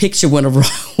picture went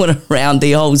around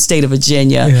the whole state of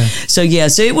Virginia. Yeah. So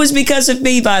it was because of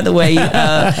me, by the way,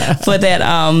 for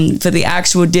the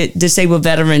actual disabled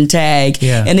veteran tag.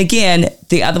 Yeah. And again,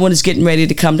 the other one is getting ready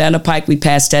to come down the pike. We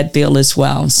passed that bill as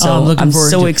well. So I'm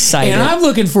so excited. And I'm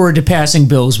looking forward to passing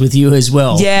bills with you as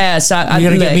well. Yes. You're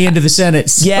going to get me into the Senate.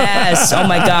 So. Yes. Oh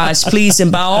my gosh, please.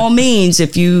 And by all means,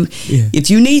 if you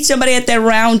need somebody at that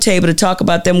round table to talk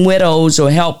about them widows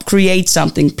or help create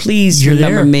something, please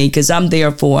remember me, because I'm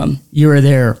there for them. You are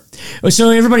there. So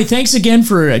everybody, thanks again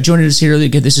for joining us here.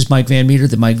 This is Mike Van Meter,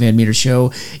 the Mike Van Meter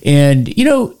Show. And,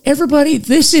 everybody,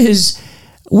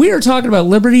 we are talking about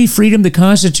liberty, freedom, the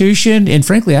Constitution, and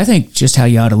frankly, I think just how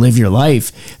you ought to live your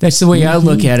life. That's the way I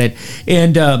look at it.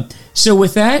 And so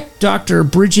with that, Dr.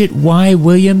 Bridgette Y.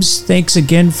 Williams, thanks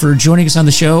again for joining us on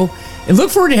the show. And look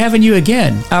forward to having you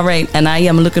again. All right. And I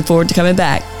am looking forward to coming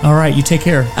back. All right. You take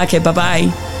care. Okay.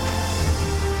 Bye-bye.